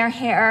lice in their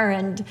hair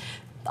and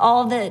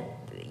all the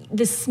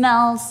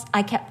smells,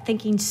 I kept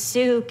thinking,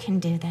 Sue can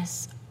do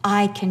this.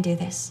 I can do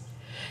this.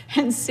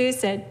 And Sue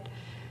said,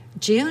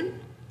 June,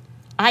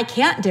 I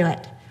can't do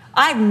it.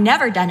 I've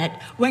never done it.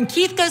 When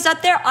Keith goes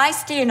up there, I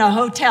stay in a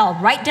hotel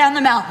right down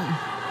the mountain.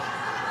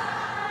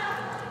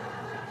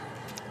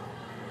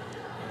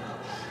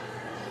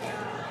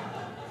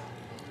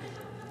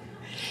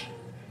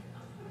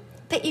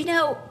 But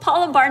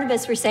Paul and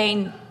Barnabas were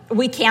saying,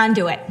 we can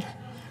do it.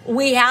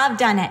 We have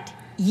done it.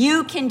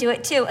 You can do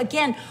it too.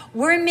 Again,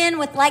 we're men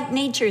with like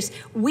natures.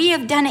 We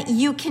have done it.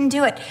 You can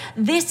do it.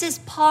 This is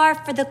par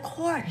for the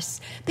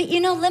course. But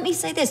let me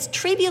say this.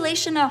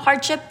 Tribulation and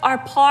hardship are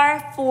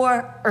par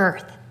for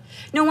earth.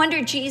 No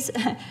wonder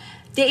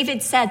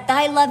David said,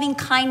 thy loving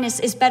kindness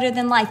is better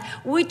than life.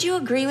 Would you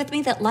agree with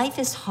me that life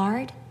is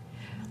hard?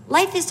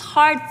 Life is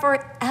hard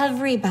for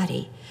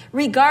everybody,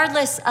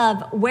 regardless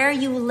of where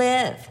you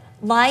live.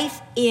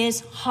 Life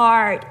is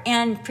hard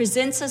and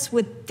presents us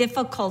with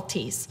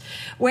difficulties.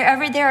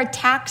 Wherever there are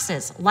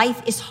taxes,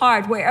 life is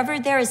hard. Wherever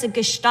there is a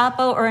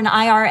Gestapo or an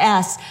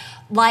IRS,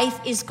 life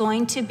is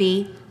going to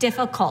be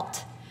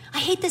difficult. I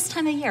hate this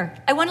time of year.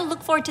 I want to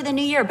look forward to the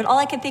new year, but all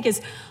I can think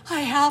is, I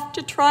have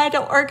to try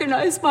to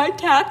organize my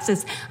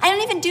taxes. I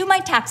don't even do my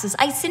taxes.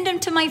 I send them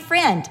to my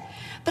friend.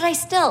 But I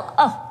still,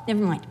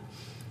 never mind.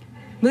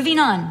 Moving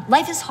on.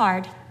 Life is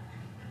hard.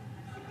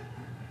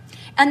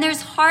 And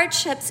there's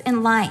hardships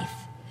in life.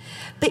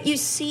 But you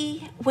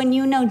see, when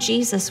you know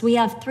Jesus, we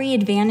have 3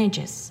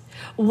 advantages.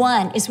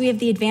 One is we have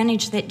the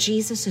advantage that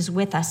Jesus is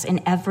with us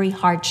in every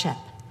hardship.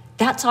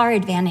 That's our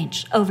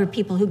advantage over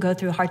people who go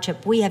through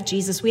hardship. We have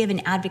Jesus. We have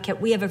an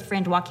advocate. We have a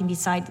friend walking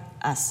beside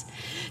us.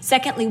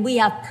 Secondly, we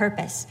have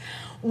purpose.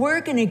 We're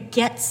going to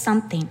get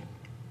something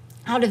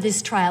out of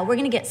this trial. We're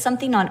going to get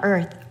something on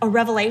earth, a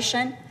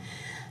revelation,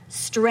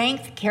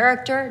 strength,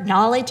 character,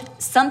 knowledge.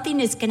 Something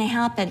is going to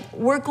happen.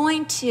 We're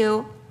going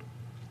to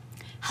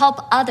help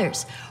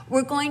others.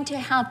 We're going to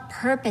have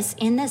purpose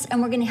in this,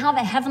 and we're going to have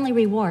a heavenly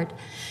reward.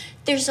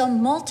 There's a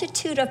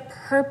multitude of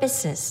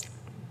purposes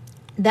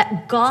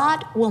that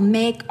God will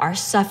make our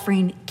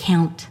suffering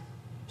count.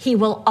 He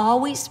will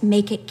always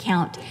make it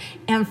count.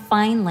 And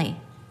finally,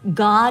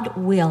 God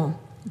will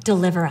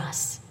deliver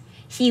us.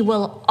 He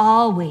will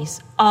always,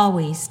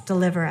 always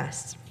deliver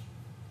us.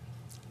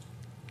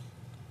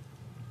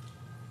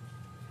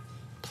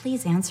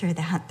 Please answer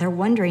that. They're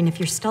wondering if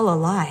you're still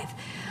alive.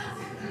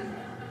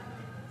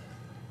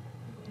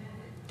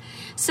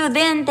 So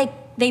then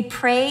they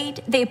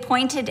prayed, they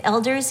appointed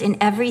elders in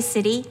every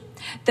city,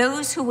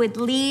 those who would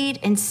lead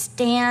and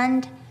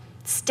stand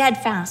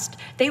steadfast.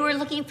 They were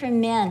looking for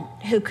men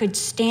who could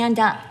stand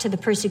up to the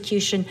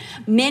persecution,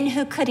 men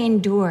who could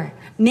endure,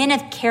 men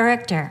of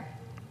character.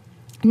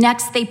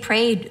 Next, they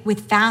prayed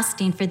with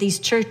fasting for these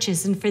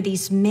churches and for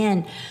these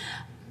men,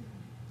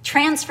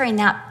 transferring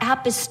that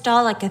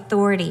apostolic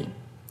authority.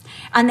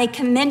 And they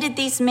commended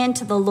these men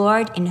to the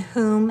Lord in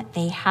whom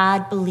they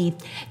had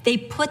believed. They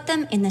put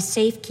them in the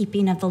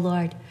safekeeping of the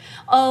Lord.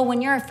 Oh, when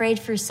you're afraid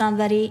for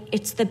somebody,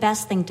 it's the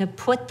best thing to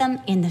put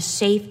them in the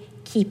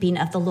safekeeping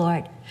of the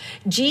Lord.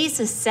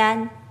 Jesus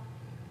said,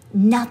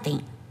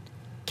 nothing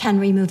can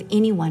remove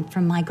anyone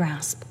from my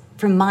grasp,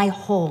 from my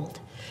hold.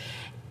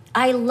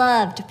 I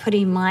loved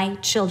putting my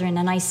children,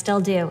 and I still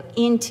do,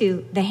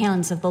 into the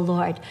hands of the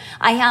Lord.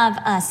 I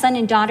have a son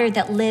and daughter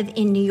that live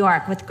in New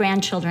York with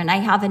grandchildren. I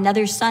have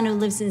another son who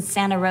lives in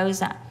Santa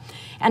Rosa.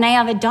 And I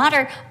have a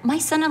daughter, my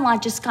son-in-law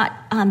just got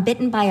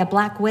bitten by a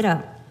black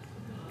widow.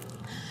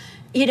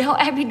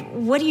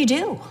 What do you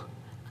do?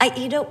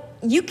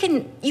 You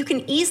can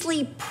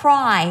easily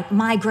pry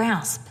my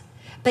grasp,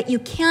 but you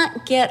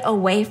can't get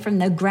away from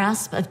the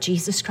grasp of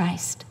Jesus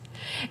Christ.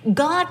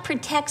 God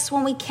protects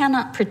when we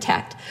cannot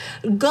protect.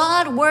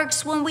 God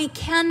works when we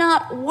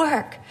cannot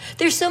work.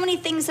 There's so many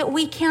things that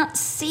we can't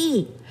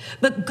see,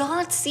 but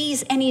God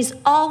sees, and he's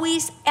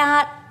always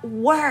at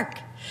work.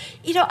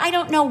 I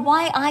don't know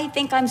why I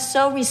think I'm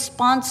so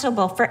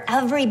responsible for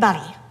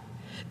everybody,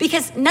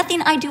 because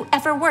nothing I do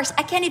ever works.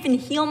 I can't even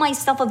heal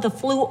myself of the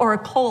flu or a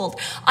cold.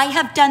 I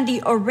have done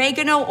the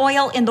oregano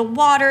oil in the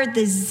water,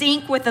 the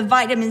zinc with the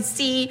vitamin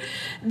C,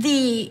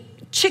 the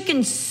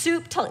chicken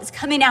soup till it's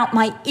coming out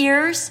my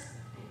ears,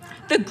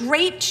 the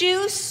grape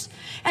juice,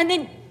 and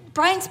then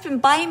Brian's been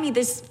buying me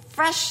this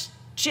fresh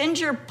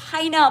ginger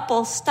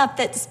pineapple stuff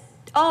that's,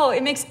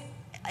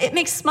 it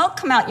makes smoke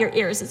come out your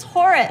ears. It's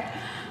horrid.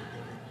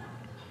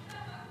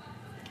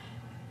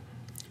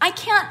 I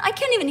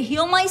can't even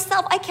heal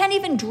myself. I can't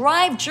even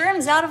drive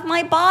germs out of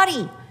my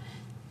body.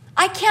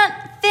 I can't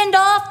fend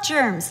off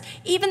germs,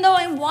 even though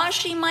I'm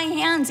washing my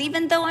hands,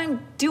 even though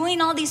I'm doing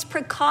all these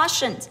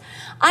precautions.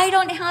 I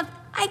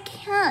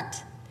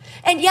can't.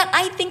 And yet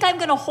I think I'm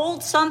going to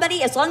hold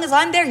somebody, as long as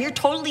I'm there, you're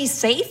totally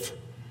safe?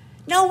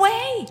 No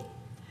way.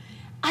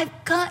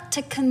 I've got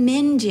to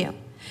commend you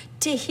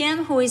to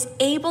him who is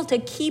able to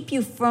keep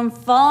you from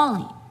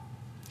falling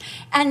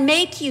and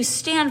make you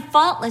stand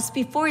faultless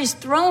before his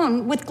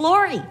throne with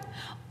glory.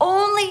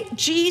 Only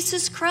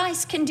Jesus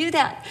Christ can do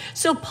that.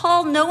 So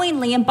Paul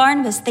knowingly and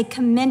Barnabas, they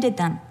commended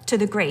them to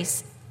the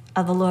grace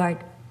of the Lord.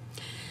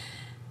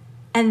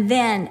 And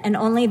then, and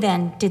only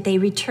then, did they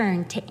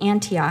return to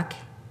Antioch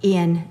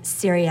in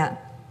Syria.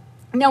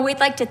 Now, we'd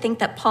like to think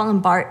that Paul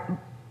and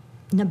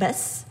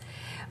Barnabas'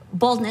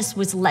 boldness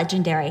was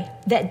legendary,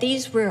 that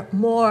these were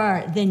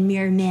more than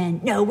mere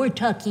men. No, we're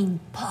talking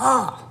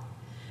Paul.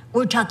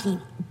 We're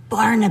talking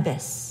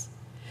Barnabas.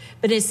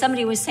 But as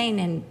somebody was saying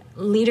in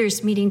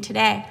leaders' meeting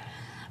today,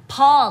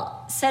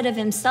 Paul said of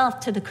himself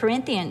to the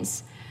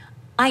Corinthians,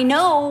 I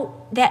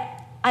know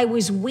that I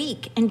was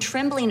weak and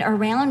trembling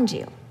around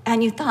you.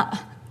 And you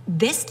thought,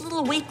 this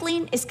little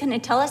weakling is going to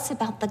tell us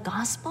about the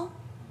gospel?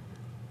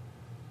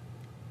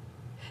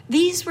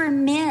 These were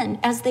men,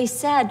 as they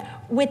said,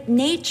 with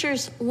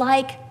natures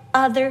like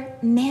other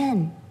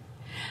men.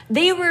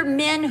 They were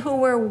men who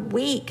were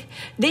weak.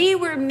 They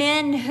were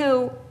men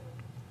who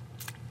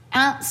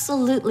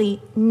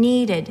absolutely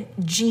needed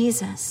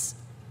Jesus.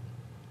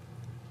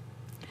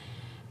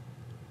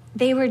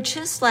 They were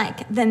just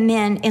like the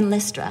men in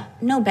Lystra,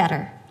 no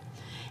better.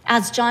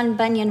 As John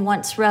Bunyan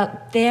once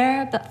wrote,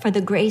 there but for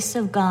the grace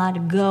of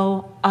God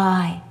go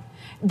I.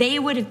 They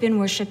would have been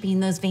worshiping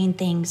those vain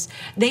things.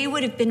 They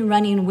would have been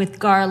running with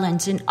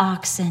garlands and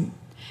oxen.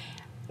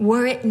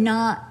 Were it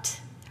not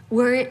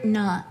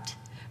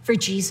for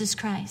Jesus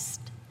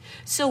Christ.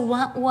 So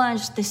what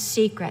was the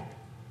secret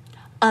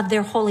of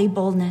their holy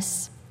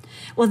boldness?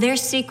 Well, their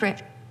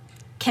secret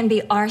can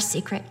be our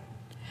secret.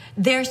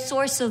 Their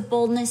source of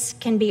boldness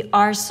can be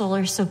our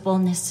source of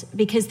boldness,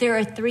 because there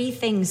are three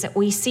things that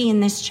we see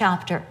in this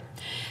chapter.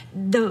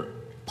 The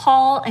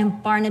Paul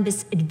and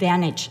Barnabas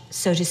advantage,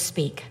 so to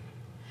speak.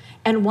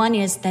 And one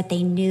is that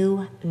they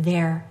knew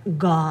their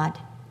God.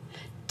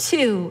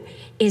 Two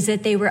is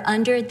that they were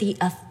under the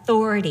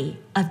authority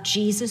of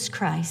Jesus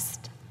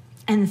Christ.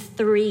 And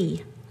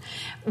three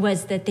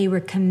was that they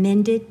were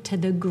commended to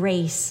the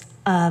grace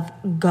of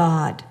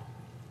God.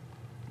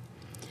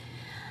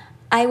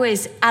 I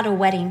was at a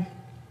wedding,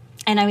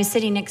 and I was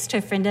sitting next to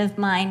a friend of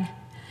mine,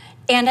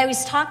 and I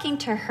was talking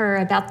to her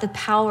about the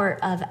power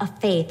of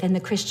faith in the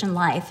Christian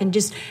life and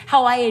just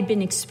how I had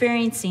been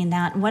experiencing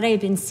that and what I had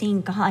been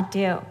seeing God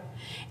do.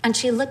 And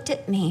she looked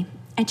at me,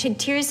 and she had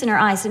tears in her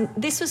eyes, and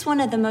this was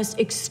one of the most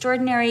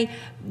extraordinary,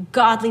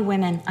 godly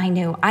women I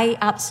knew. I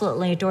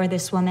absolutely adore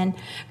this woman.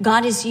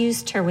 God has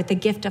used her with the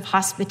gift of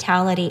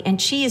hospitality,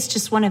 and she is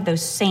just one of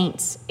those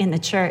saints in the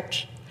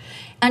church.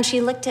 And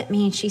she looked at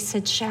me, and she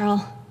said,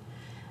 Cheryl,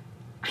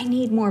 I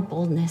need more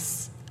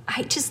boldness.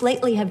 I just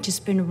lately have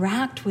just been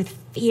racked with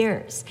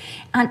fears,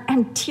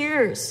 and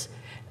tears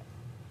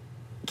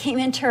came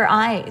into her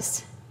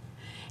eyes.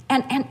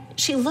 And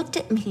she looked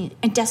at me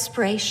in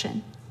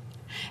desperation.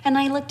 And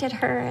I looked at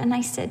her and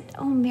I said,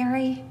 oh,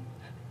 Mary,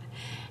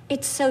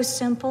 it's so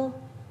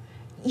simple.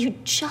 You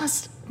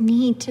just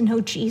need to know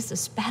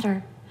Jesus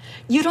better.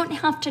 You don't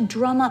have to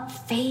drum up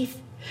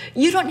faith.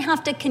 You don't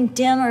have to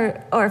condemn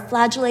or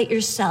flagellate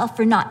yourself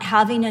for not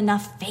having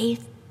enough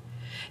faith.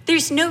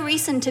 There's no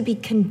reason to be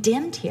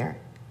condemned here.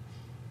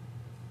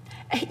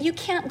 You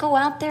can't go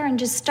out there and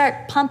just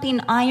start pumping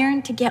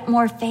iron to get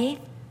more faith.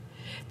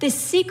 The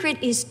secret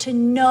is to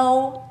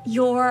know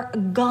your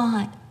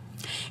God.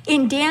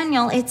 In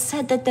Daniel, it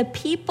said that the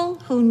people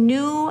who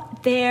knew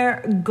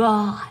their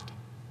God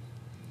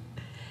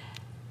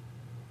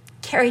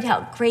carried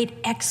out great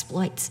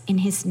exploits in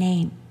his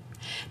name.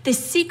 The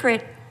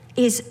secret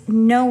is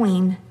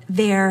knowing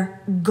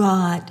their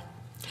God.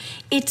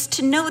 It's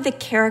to know the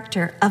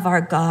character of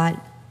our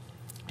God,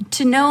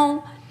 to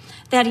know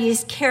that he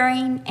is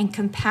caring and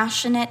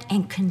compassionate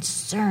and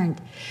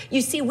concerned.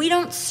 You see, we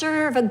don't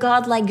serve a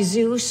God like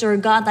Zeus or a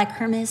God like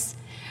Hermes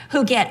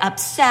who get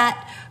upset,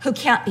 who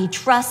can't be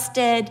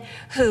trusted,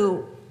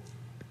 who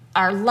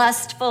are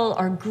lustful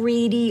or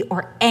greedy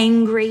or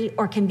angry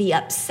or can be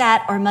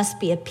upset or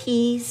must be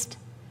appeased.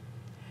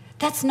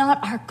 That's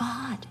not our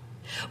God.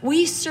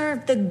 We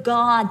serve the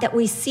God that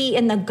we see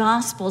in the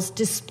Gospels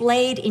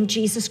displayed in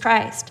Jesus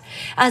Christ.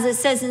 As it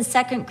says in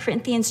 2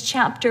 Corinthians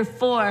chapter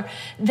 4,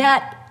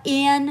 that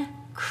in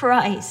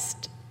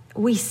Christ,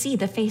 we see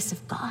the face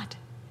of God.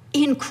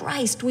 In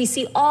Christ, we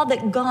see all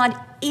that God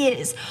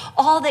is,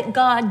 all that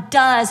God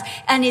does,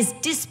 and his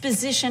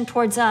disposition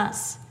towards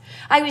us.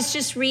 I was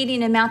just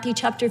reading in Matthew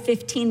chapter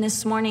 15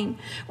 this morning,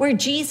 where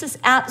Jesus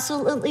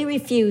absolutely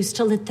refused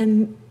to let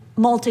the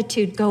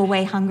multitude go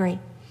away hungry.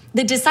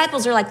 The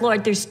disciples are like,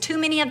 Lord, there's too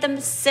many of them,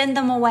 send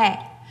them away.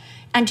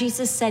 And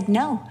Jesus said,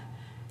 no,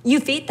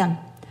 you feed them.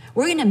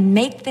 We're going to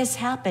make this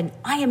happen.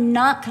 I am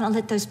not going to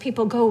let those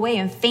people go away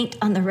and faint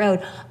on the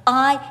road.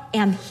 I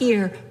am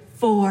here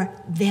for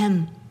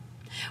them.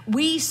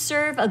 We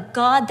serve a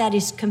God that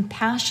is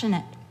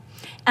compassionate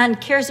and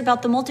cares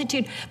about the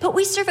multitude. But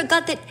we serve a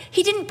God that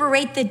he didn't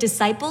berate the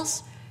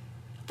disciples.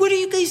 What are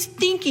you guys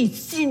thinking,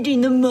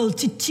 sending the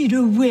multitude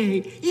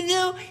away? You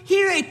know,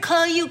 here I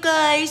call you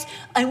guys.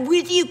 I'm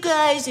with you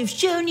guys. I've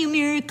shown you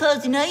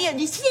miracles. And I have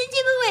to send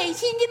them away,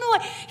 send them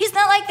away. He's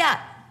not like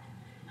that.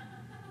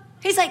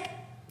 He's like,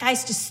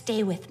 guys, just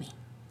stay with me.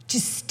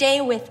 Just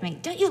stay with me.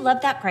 Don't you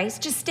love that, Grace?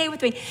 Just stay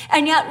with me.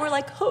 And yet we're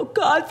like, oh,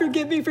 God,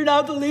 forgive me for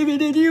not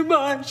believing in you,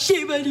 Mom.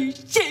 Shame on you.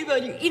 Shame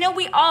on you. You know,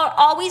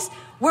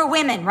 we're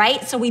women,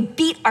 right? So we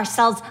beat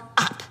ourselves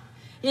up.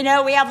 You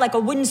know, we have like a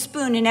wooden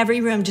spoon in every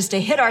room just to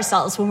hit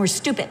ourselves when we're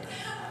stupid.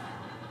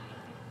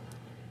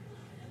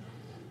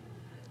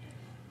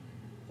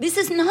 This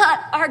is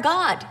not our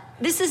God.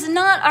 This is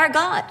not our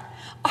God.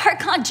 Our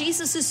God,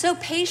 Jesus, is so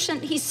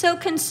patient. He's so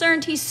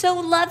concerned. He's so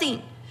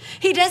loving.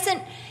 He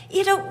doesn't,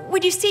 you know,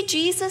 when you see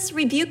Jesus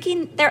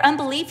rebuking their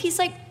unbelief, he's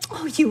like,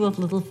 oh, you have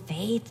little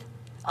faith.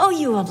 Oh,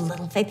 you have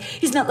little faith.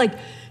 He's not like,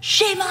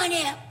 shame on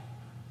you.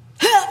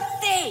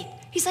 Have faith.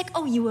 He's like,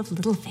 oh, you have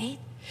little faith.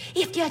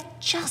 If you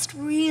just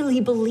really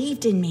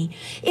believed in me,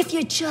 if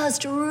you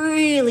just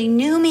really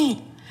knew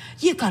me,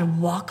 you could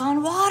walk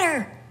on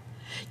water.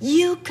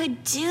 You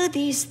could do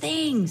these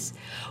things.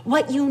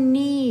 What you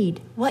need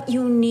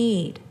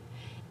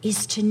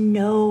is to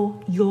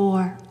know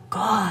your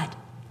God.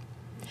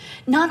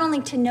 Not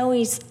only to know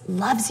he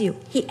loves you,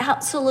 he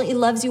absolutely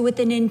loves you with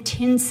an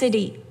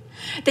intensity.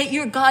 That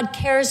your God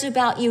cares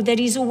about you, that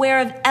he's aware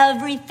of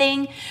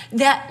everything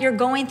that you're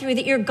going through,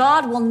 that your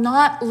God will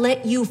not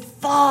let you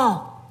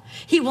fall.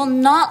 He will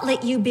not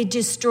let you be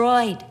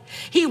destroyed.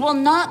 He will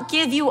not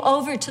give you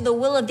over to the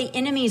will of the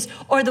enemies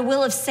or the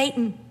will of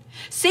Satan.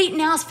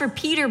 Satan asked for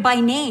Peter by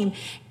name.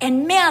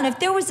 And man, if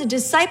there was a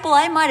disciple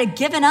I might have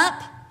given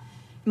up,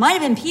 it might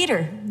have been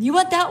Peter. You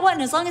want that one?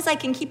 As long as I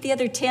can keep the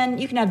other 10,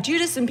 you can have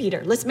Judas and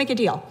Peter. Let's make a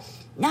deal.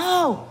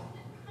 No.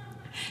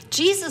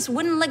 Jesus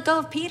wouldn't let go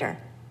of Peter.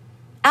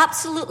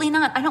 Absolutely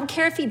not. I don't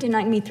care if he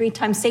denied me 3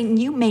 times. Satan,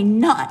 you may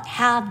not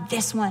have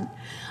this one.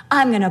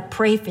 I'm going to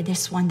pray for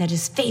this one that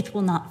his faith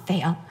will not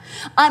fail.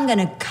 I'm going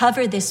to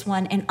cover this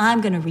one and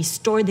I'm going to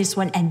restore this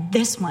one. And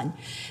this one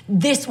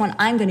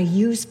I'm going to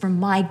use for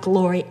my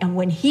glory. And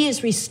when he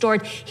is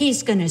restored,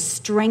 he's going to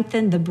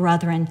strengthen the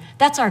brethren.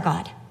 That's our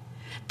God.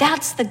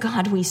 That's the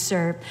God we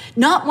serve.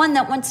 Not one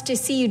that wants to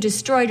see you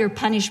destroyed or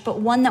punished,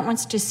 but one that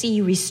wants to see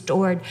you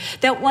restored,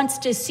 that wants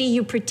to see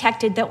you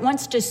protected, that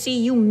wants to see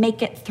you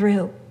make it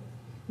through.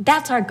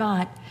 That's our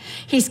God.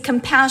 He's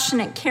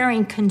compassionate,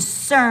 caring,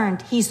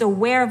 concerned. He's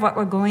aware of what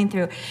we're going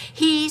through.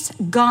 He's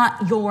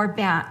got your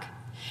back.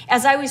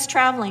 As I was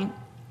traveling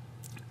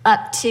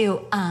up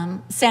to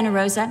Santa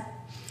Rosa,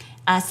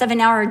 a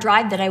 7-hour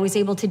drive that I was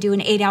able to do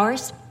in 8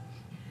 hours.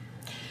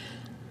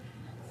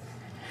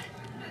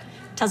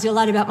 Tells you a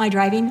lot about my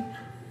driving.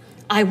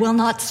 I will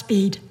not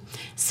speed.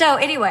 So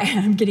anyway,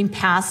 I'm getting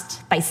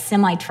passed by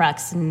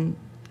semi-trucks and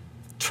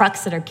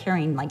trucks that are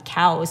carrying like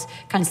cows.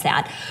 Kind of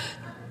sad.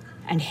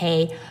 And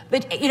hay.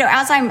 But, you know,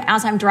 as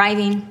I'm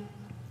driving,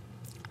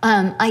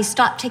 I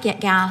stop to get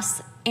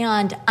gas,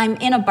 and I'm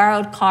in a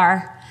borrowed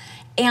car,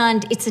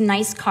 and it's a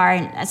nice car.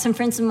 And some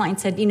friends of mine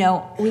said, you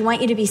know, we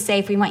want you to be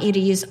safe. We want you to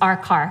use our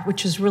car,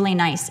 which was really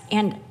nice.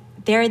 And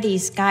there are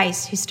these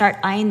guys who start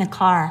eyeing the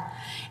car,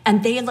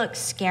 and they look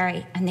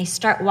scary, and they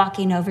start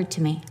walking over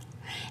to me.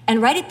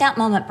 And right at that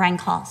moment, Brian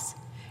calls.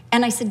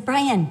 And I said,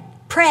 Brian,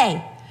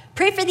 pray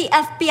for the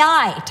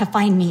FBI to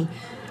find me.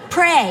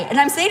 Pray. And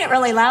I'm saying it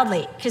really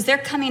loudly because they're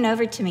coming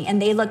over to me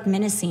and they look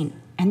menacing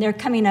and they're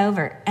coming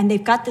over and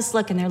they've got this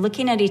look and they're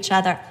looking at each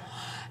other.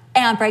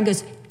 And Brian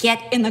goes,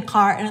 get in the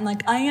car. And I'm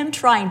like, I am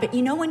trying. But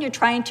you know when you're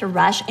trying to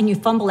rush and you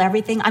fumble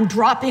everything? I'm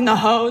dropping the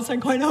hose. I'm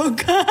going, oh,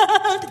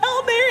 God,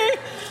 help me.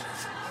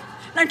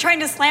 And I'm trying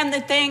to slam the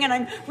thing and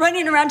I'm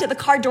running around to the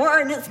car door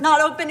and it's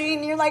not opening.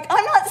 And you're like,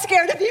 I'm not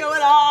scared of you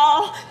at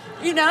all,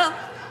 you know?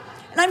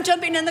 And I'm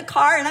jumping in the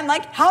car and I'm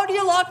like, how do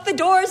you lock the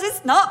doors?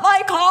 It's not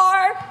my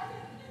car.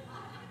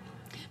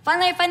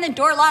 Finally, I find the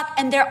door lock,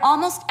 and they're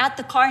almost at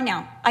the car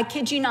now. I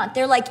kid you not.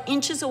 They're like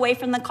inches away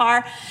from the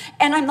car.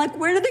 And I'm like,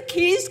 where do the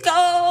keys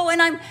go?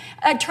 And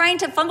I'm trying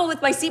to fumble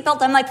with my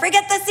seatbelt. I'm like,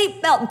 forget the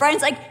seatbelt. And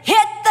Brian's like,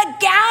 hit the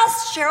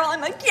gas, Cheryl.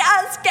 I'm like,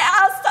 yes,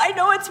 gas. I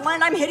know it's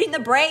when I'm hitting the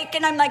brake.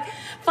 And I'm like,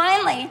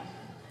 finally,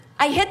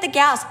 I hit the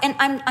gas. And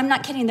I'm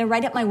not kidding. They're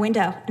right at my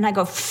window. And I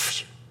go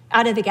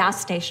out of the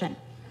gas station.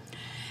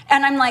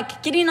 And I'm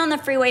like getting on the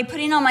freeway,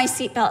 putting on my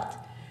seatbelt.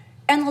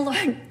 And the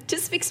Lord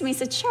just speaks to me and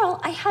said,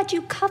 Cheryl, I had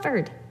you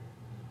covered.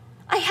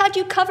 I had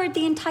you covered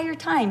the entire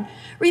time.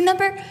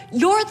 Remember,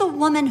 you're the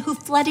woman who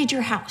flooded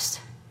your house.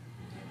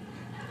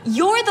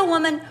 You're the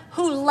woman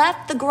who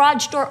left the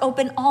garage door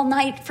open all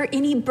night for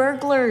any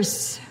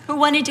burglars who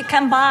wanted to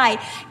come by,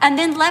 and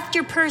then left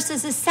your purse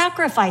as a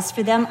sacrifice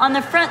for them on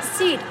the front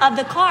seat of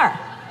the car.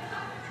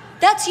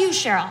 That's you,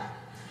 Cheryl.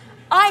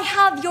 I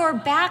have your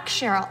back,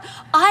 Cheryl.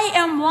 I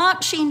am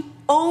watching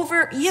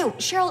over you.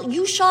 Cheryl,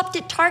 you shopped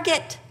at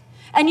Target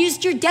and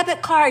used your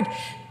debit card.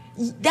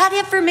 That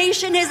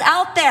information is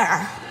out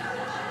there.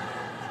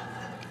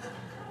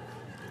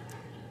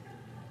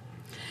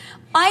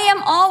 I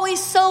am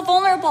always so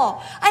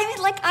vulnerable. I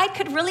mean, like, I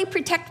could really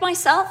protect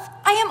myself.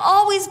 I am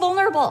always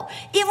vulnerable.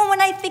 Even when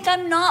I think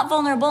I'm not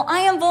vulnerable, I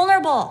am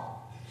vulnerable.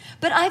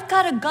 But I've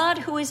got a God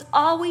who is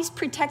always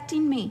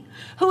protecting me,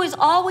 who is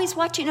always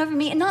watching over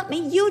me, and not me,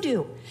 you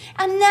do.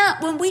 And that,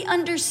 when we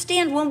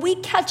understand, when we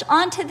catch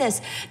on to this,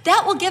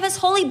 that will give us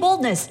holy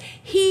boldness.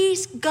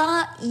 He's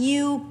got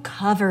you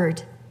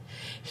covered.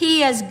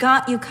 He has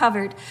got you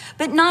covered.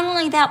 But not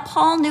only that,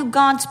 Paul knew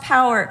God's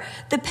power,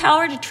 the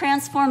power to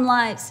transform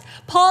lives.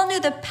 Paul knew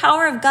the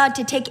power of God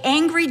to take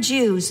angry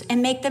Jews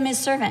and make them his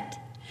servant.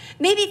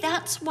 Maybe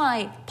that's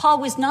why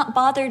Paul was not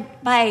bothered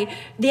by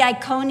the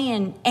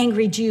Iconian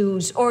angry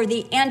Jews or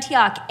the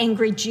Antioch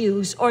angry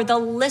Jews or the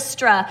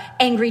Lystra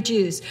angry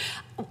Jews.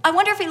 I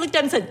wonder if he looked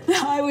at them and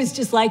said, I was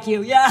just like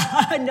you. Yeah,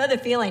 I know the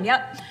feeling.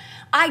 Yep.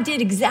 I did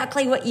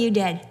exactly what you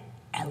did.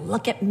 And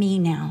look at me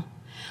now.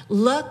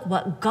 Look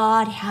what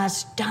God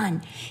has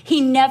done. He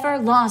never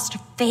lost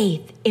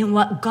faith in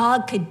what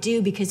God could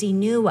do because he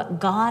knew what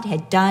God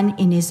had done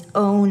in his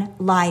own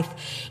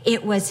life.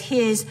 It was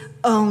his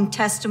own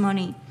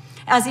testimony.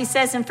 As he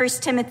says in 1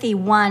 Timothy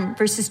 1,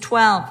 verses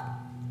 12,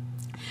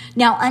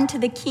 now unto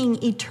the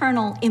King,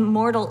 eternal,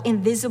 immortal,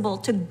 invisible,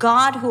 to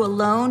God who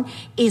alone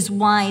is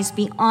wise,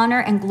 be honor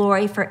and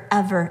glory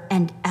forever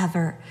and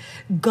ever.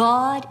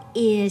 God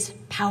is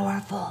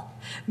powerful.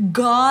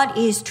 God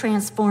is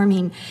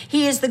transforming.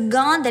 He is the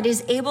God that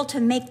is able to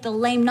make the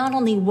lame not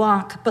only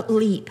walk, but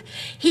leap.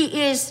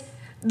 He is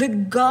the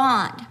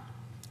God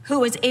who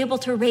was able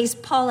to raise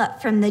Paul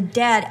up from the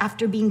dead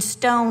after being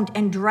stoned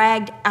and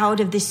dragged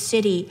out of the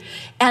city,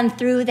 and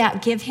through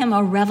that give him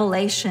a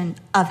revelation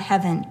of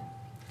heaven.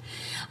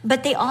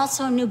 But they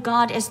also knew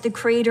God as the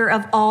creator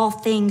of all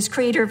things,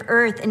 creator of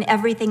earth and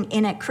everything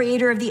in it,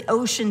 creator of the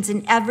oceans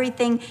and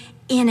everything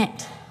in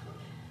it.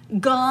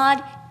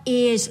 God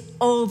is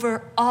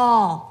over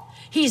all.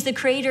 He's the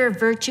creator of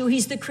virtue.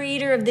 He's the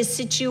creator of the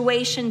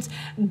situations.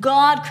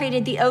 God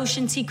created the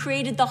oceans. He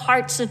created the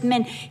hearts of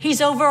men.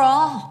 He's over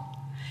all.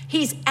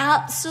 He's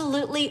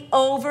absolutely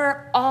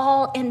over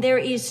all, and there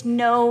is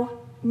no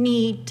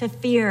need to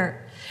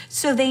fear.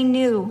 So they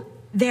knew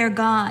their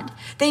God.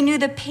 They knew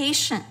the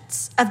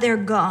patience of their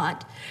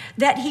God,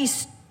 that he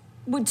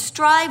would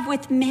strive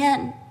with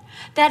men,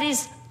 that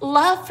his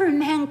love for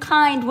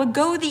mankind would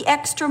go the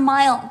extra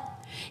mile.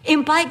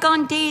 In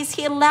bygone days,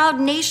 he allowed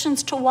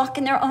nations to walk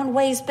in their own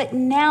ways, but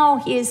now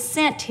he has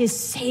sent his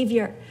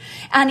Savior,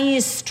 and he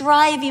is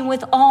striving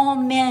with all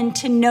men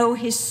to know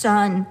his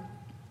Son.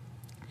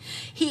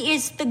 He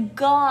is the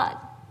God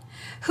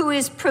who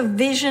is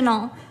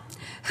provisional,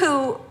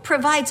 who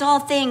provides all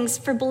things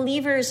for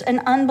believers and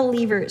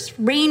unbelievers,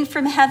 rain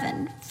from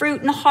heaven,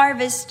 fruit and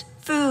harvest,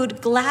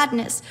 food,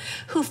 gladness,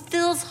 who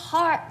fills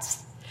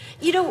hearts.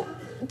 You know,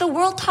 the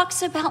world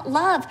talks about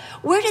love.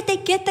 Where did they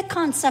get the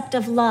concept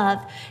of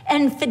love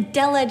and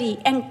fidelity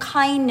and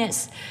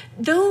kindness?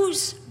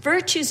 Those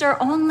virtues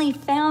are only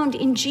found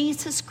in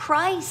Jesus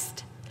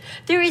Christ.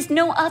 There is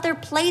no other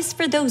place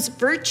for those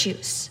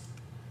virtues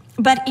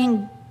but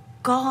in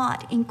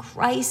God, in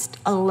Christ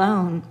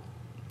alone.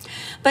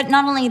 But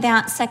not only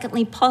that,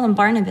 secondly, Paul and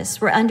Barnabas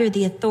were under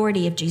the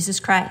authority of Jesus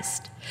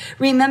Christ.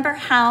 Remember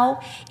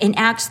how in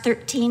Acts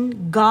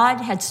 13, God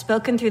had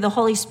spoken through the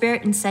Holy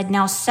Spirit and said,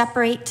 now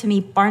separate to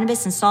me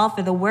Barnabas and Saul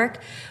for the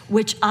work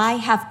which I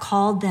have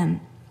called them.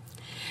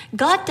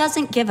 God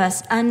doesn't give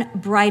us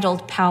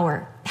unbridled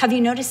power. Have you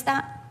noticed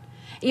that?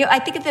 You know, I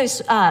think of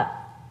those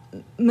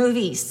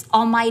movies,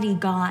 Almighty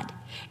God,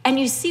 and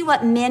you see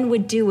what men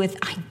would do with,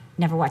 I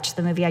never watched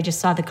the movie, I just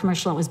saw the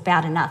commercial, it was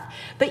bad enough.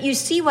 But you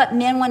see what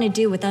men want to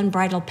do with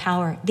unbridled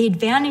power, the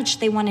advantage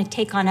they want to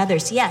take on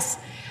others. Yes,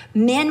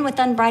 men with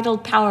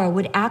unbridled power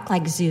would act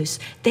like Zeus.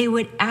 They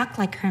would act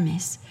like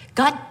Hermes.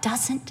 God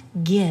doesn't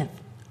give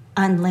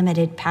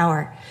unlimited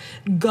power.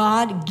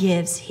 God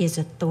gives his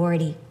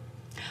authority.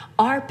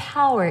 Our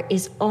power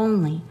is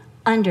only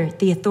under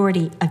the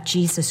authority of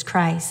Jesus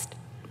Christ.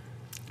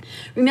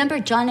 Remember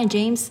John and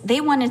James?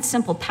 They wanted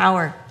simple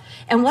power.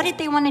 And what did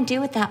they want to do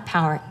with that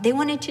power? They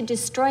wanted to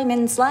destroy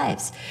men's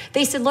lives.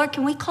 They said, Lord,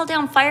 can we call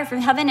down fire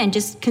from heaven and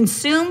just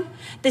consume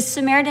this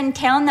Samaritan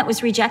town that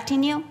was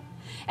rejecting you?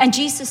 And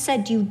Jesus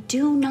said, you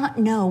do not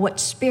know what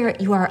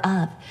spirit you are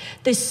of.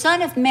 The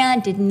Son of Man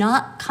did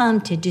not come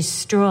to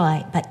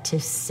destroy, but to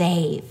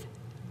save.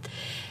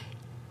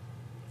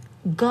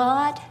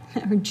 God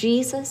or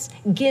Jesus,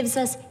 gives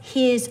us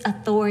his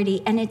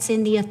authority, and it's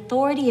in the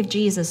authority of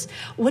Jesus.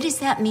 What does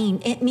that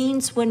mean? It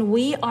means when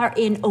we are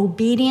in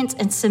obedience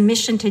and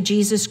submission to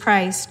Jesus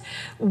Christ,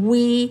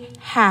 we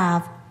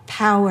have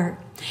power.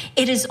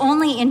 It is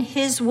only in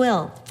his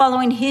will,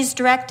 following his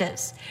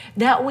directives,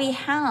 that we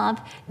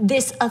have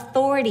this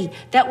authority,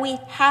 that we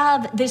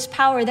have this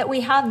power, that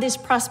we have this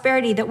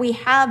prosperity, that we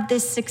have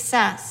this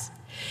success.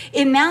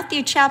 In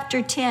Matthew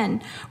chapter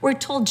 10, we're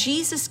told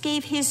Jesus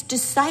gave his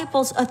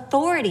disciples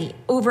authority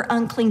over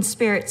unclean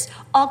spirits,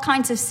 all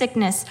kinds of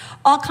sickness,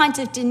 all kinds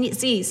of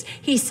disease.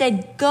 He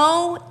said,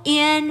 "Go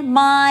in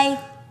my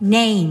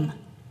name."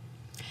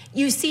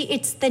 You see,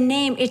 it's the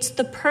name, it's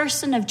the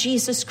person of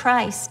Jesus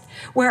Christ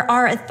where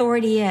our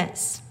authority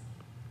is.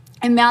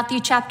 In Matthew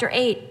chapter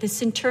 8, the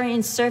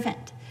centurion's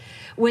servant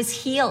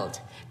was healed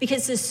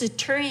because the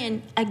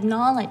centurion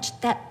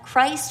acknowledged that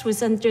Christ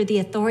was under the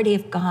authority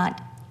of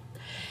God.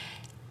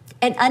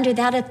 And under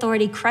that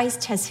authority,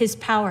 Christ has his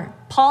power.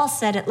 Paul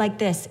said it like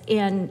this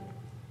in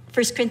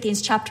 2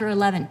 Corinthians chapter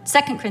 11.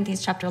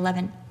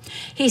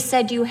 He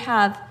said, you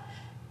have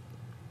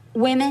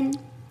women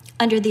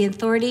under the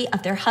authority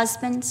of their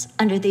husbands,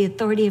 under the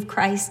authority of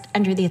Christ,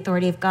 under the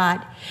authority of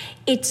God.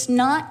 It's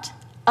not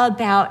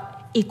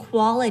about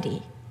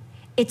equality.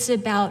 It's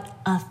about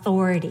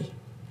authority.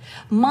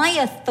 My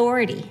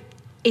authority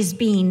is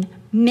being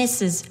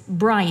Mrs.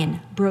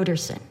 Brian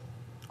Broderson,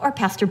 or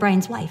Pastor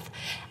Brian's wife.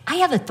 I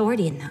have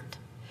authority in that.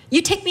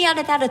 You take me out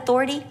of that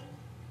authority,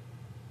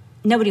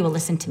 nobody will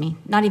listen to me,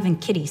 not even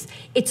kitties.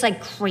 It's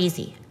like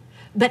crazy.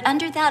 But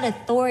under that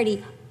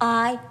authority,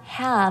 I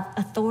have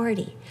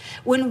authority.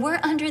 When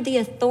we're under the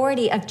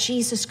authority of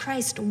Jesus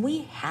Christ,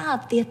 we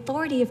have the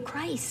authority of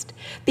Christ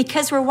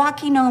because we're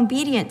walking in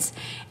obedience.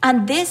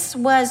 And this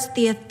was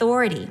the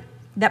authority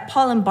that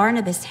Paul and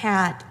Barnabas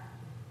had.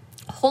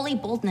 Holy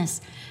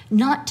boldness,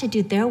 not to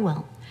do their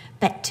will,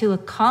 but to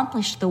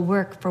accomplish the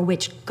work for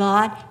which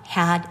God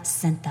had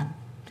sent them.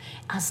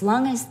 As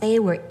long as they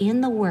were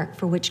in the work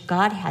for which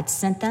God had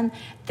sent them,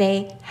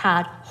 they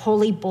had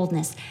holy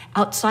boldness.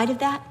 Outside of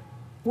that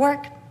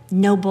work,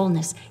 no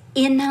boldness.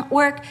 In that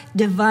work,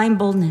 divine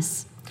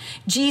boldness.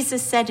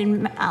 Jesus said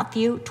in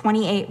Matthew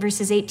 28,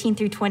 verses 18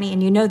 through 20,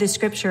 and you know the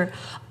scripture,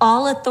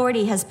 all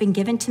authority has been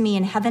given to me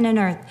in heaven and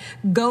earth.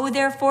 Go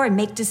therefore and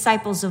make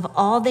disciples of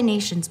all the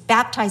nations,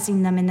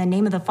 baptizing them in the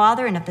name of the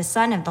Father and of the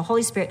Son and of the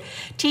Holy Spirit,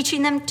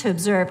 teaching them to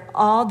observe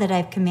all that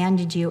I've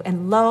commanded you.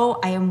 And lo,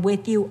 I am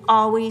with you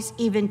always,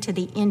 even to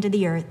the end of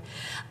the earth.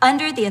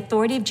 Under the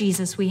authority of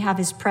Jesus, we have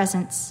his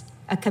presence,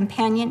 a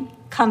companion,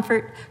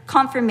 comfort,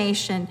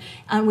 confirmation,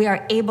 and we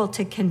are able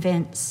to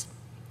convince.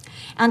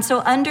 And so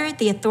under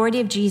the authority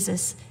of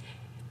Jesus,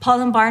 Paul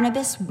and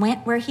Barnabas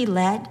went where he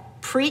led,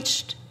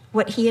 preached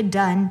what he had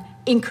done,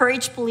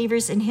 encouraged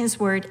believers in his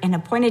word, and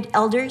appointed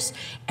elders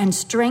and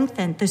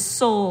strengthened the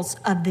souls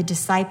of the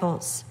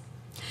disciples.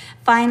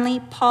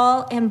 Finally,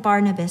 Paul and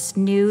Barnabas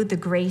knew the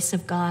grace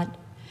of God.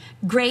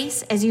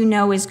 Grace, as you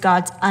know, is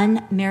God's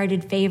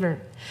unmerited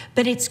favor.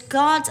 But it's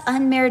God's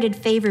unmerited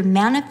favor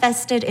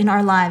manifested in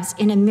our lives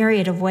in a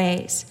myriad of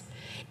ways.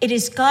 It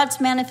is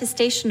God's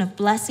manifestation of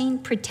blessing,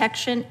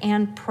 protection,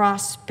 and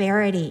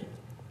prosperity.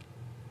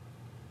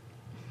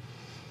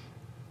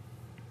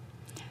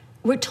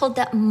 We're told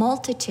that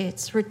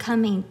multitudes were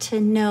coming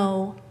to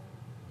know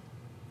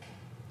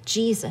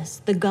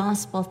Jesus, the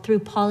gospel, through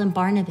Paul and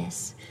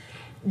Barnabas.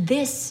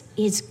 This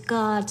is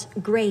God's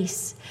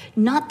grace.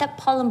 Not that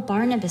Paul and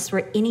Barnabas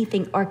were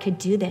anything or could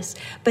do this,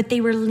 but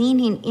they were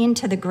leaning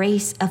into the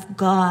grace of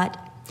God.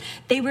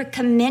 They were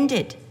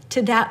commended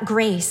to that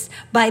grace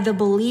by the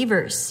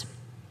believers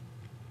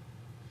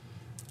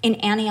in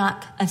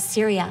Antioch of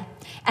Syria.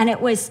 And it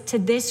was to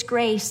this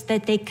grace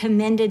that they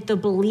commended the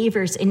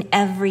believers in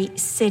every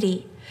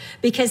city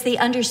because they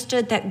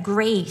understood that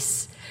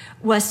grace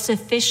was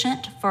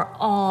sufficient for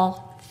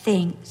all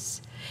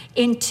things.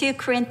 In 2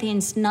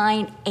 Corinthians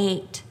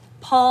 9:8,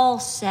 Paul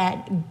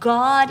said,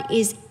 God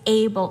is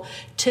able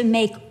to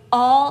make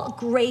all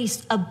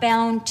grace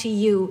abound to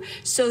you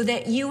so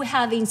that you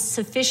having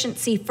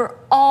sufficiency for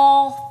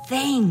all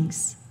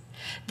things.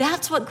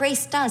 That's what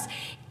grace does.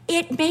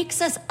 It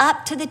makes us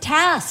up to the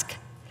task.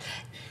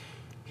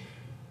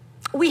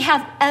 We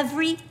have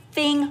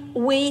everything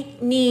we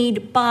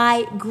need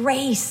by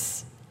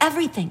grace.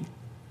 Everything.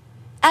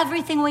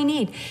 Everything we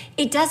need.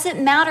 It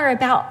doesn't matter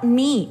about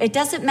me. It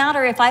doesn't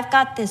matter if I've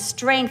got the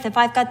strength, if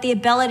I've got the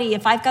ability,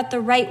 if I've got the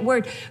right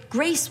word.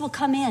 Grace will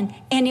come in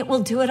and it will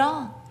do it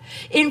all.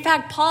 In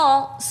fact,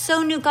 Paul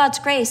so knew God's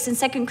grace in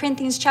 2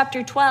 Corinthians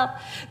chapter 12.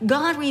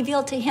 God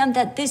revealed to him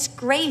that this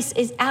grace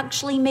is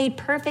actually made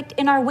perfect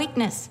in our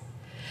weakness.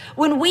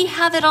 When we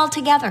have it all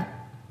together,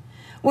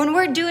 when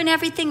we're doing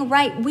everything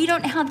right, we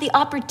don't have the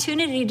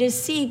opportunity to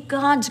see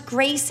God's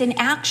grace in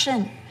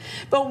action.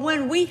 But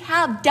when we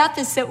have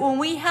deficit, when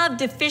we have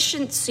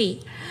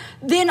deficiency,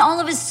 then all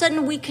of a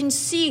sudden we can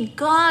see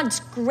God's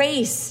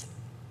grace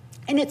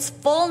in its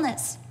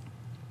fullness,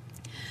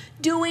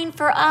 doing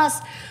for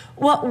us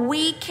what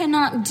we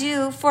cannot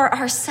do for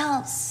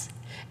ourselves.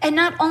 And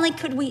not only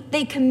could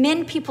they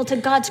commend people to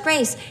God's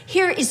grace.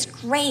 Here is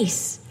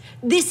grace.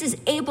 This is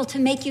able to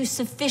make you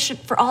sufficient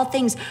for all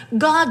things.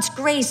 God's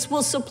grace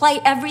will supply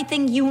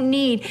everything you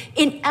need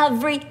in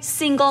every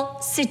single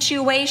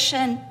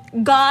situation.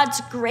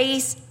 God's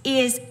grace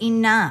is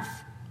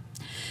enough.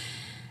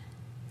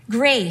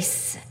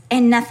 Grace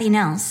and nothing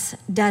else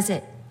does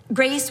it.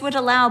 Grace would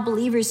allow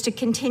believers to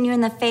continue in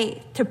the faith,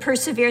 to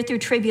persevere through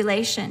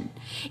tribulation.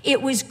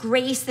 It was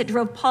grace that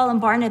drove Paul and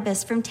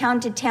Barnabas from town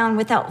to town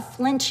without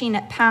flinching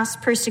at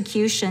past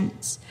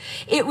persecutions.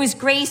 It was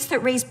grace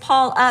that raised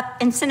Paul up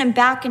and sent him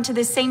back into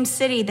the same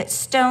city that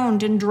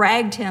stoned and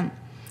dragged him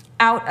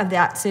out of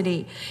that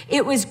city.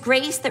 It was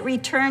grace that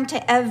returned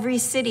to every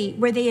city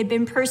where they had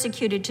been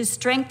persecuted to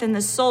strengthen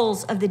the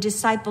souls of the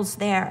disciples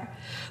there.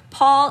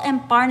 Paul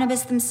and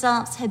Barnabas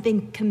themselves had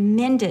been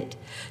commended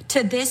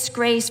to this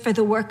grace for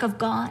the work of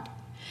God.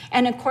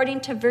 And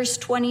according to verse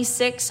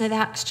 26 of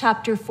Acts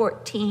chapter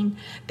 14,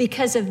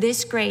 because of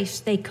this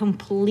grace, they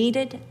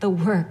completed the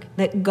work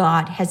that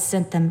God had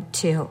sent them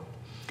to.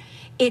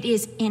 It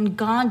is in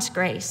God's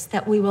grace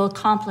that we will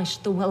accomplish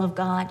the will of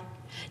God,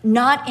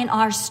 not in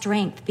our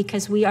strength,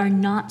 because we are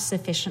not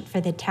sufficient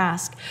for the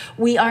task.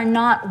 We are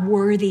not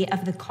worthy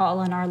of the call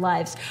on our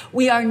lives.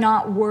 We are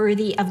not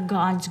worthy of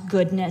God's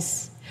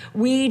goodness.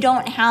 We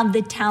don't have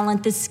the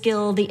talent, the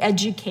skill, the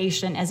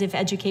education, as if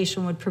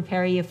education would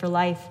prepare you for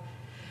life.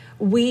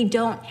 We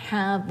don't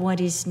have what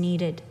is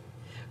needed,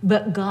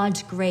 but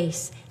God's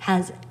grace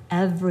has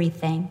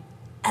everything.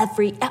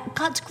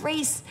 God's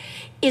grace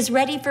is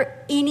ready for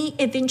any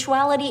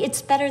eventuality.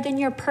 It's better than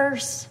your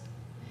purse.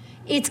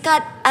 It's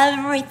got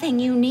everything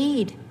you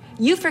need.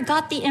 You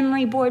forgot the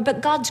emery board,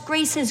 but God's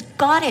grace has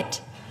got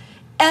it.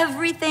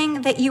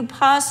 Everything that you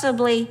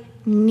possibly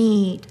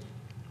need.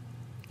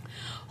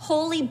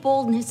 Holy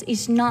boldness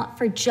is not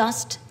for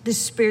just the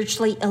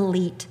spiritually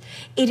elite.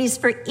 It is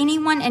for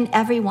anyone and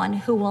everyone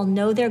who will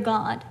know their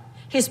God,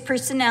 his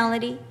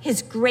personality,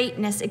 his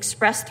greatness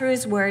expressed through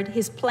his word,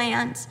 his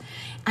plans,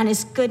 and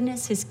his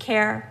goodness, his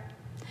care.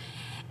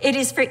 It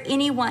is for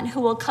anyone who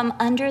will come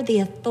under the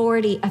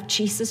authority of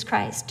Jesus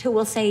Christ, who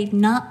will say,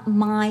 not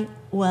my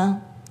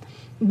will,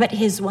 but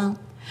his will.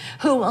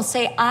 Who will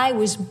say, I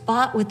was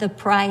bought with a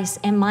price,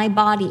 and my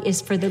body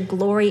is for the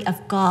glory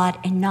of God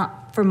and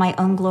not for my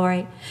own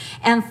glory.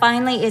 And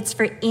finally, it's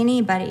for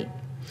anybody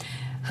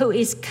who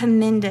is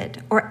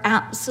commended or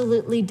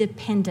absolutely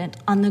dependent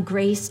on the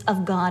grace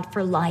of God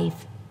for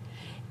life.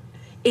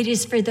 It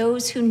is for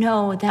those who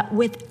know that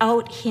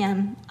without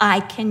him,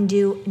 I can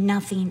do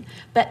nothing,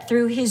 but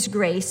through his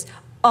grace,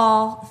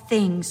 all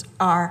things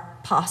are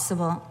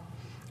possible.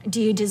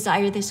 Do you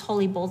desire this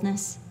holy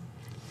boldness?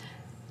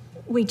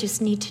 We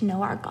just need to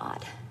know our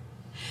God.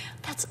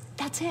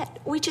 That's it.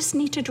 We just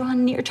need to draw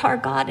near to our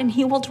God, and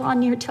he will draw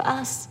near to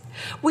us.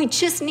 We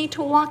just need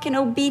to walk in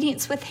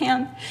obedience with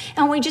him,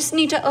 and we just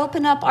need to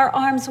open up our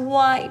arms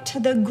wide to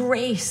the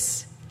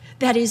grace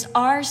that is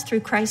ours through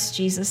Christ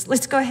Jesus.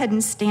 Let's go ahead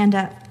and stand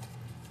up.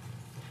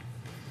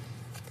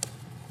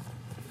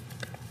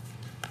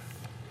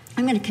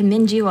 I'm going to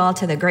commend you all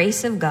to the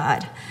grace of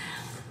God.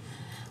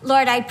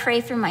 Lord, I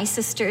pray for my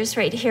sisters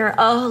right here.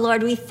 Oh,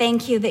 Lord, we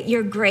thank you that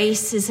your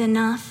grace is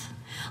enough.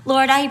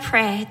 Lord, I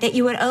pray that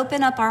you would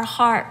open up our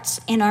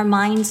hearts and our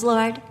minds,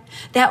 Lord,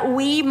 that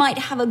we might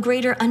have a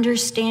greater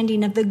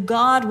understanding of the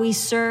God we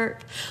serve.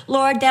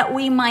 Lord, that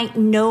we might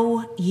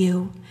know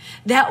you,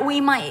 that we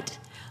might,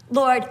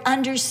 Lord,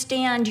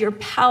 understand your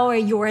power,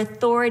 your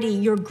authority,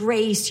 your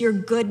grace, your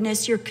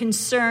goodness, your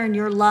concern,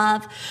 your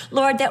love.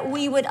 Lord, that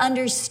we would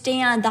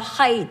understand the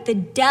height, the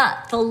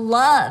depth, the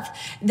love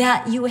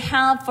that you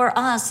have for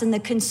us and the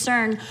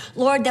concern.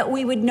 Lord, that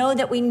we would know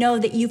that we know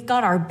that you've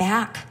got our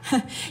back.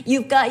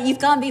 You've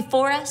gone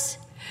before us.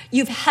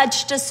 You've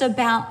hedged us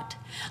about.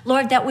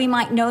 Lord, that we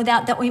might know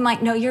that we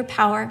might know your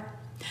power.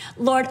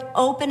 Lord,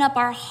 open up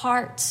our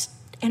hearts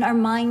and our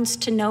minds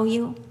to know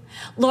you.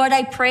 Lord,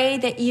 I pray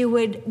that you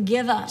would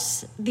give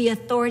us the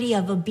authority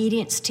of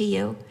obedience to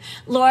you.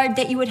 Lord,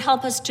 that you would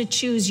help us to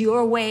choose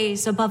your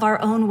ways above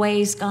our own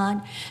ways,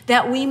 God,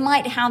 that we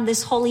might have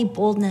this holy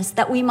boldness,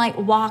 that we might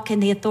walk in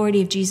the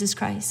authority of Jesus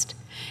Christ.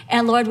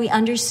 And Lord, we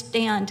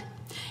understand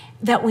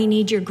that we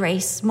need your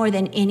grace more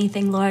than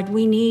anything, Lord.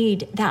 We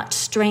need that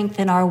strength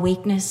in our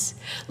weakness.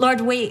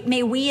 Lord,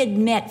 may we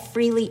admit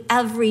freely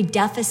every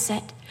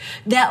deficit,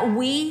 that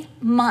we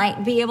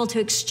might be able to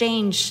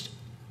exchange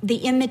the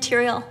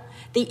immaterial,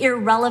 the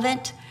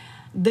irrelevant,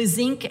 the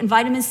zinc and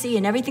vitamin C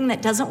and everything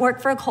that doesn't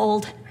work for a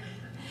cold,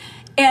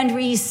 and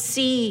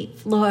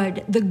receive,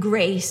 Lord, the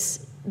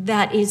grace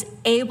that is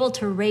able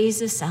to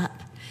raise us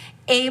up,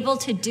 able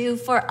to do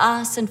for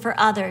us and for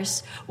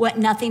others what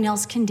nothing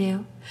else can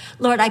do.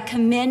 Lord, I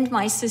commend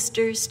my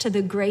sisters to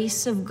the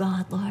grace of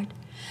God, Lord,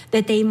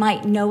 that they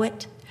might know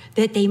it,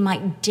 that they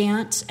might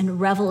dance and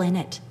revel in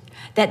it,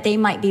 that they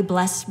might be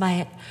blessed by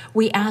it.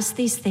 We ask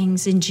these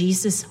things in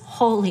Jesus'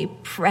 holy,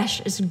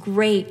 precious,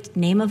 great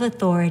name of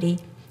authority.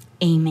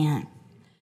 Amen.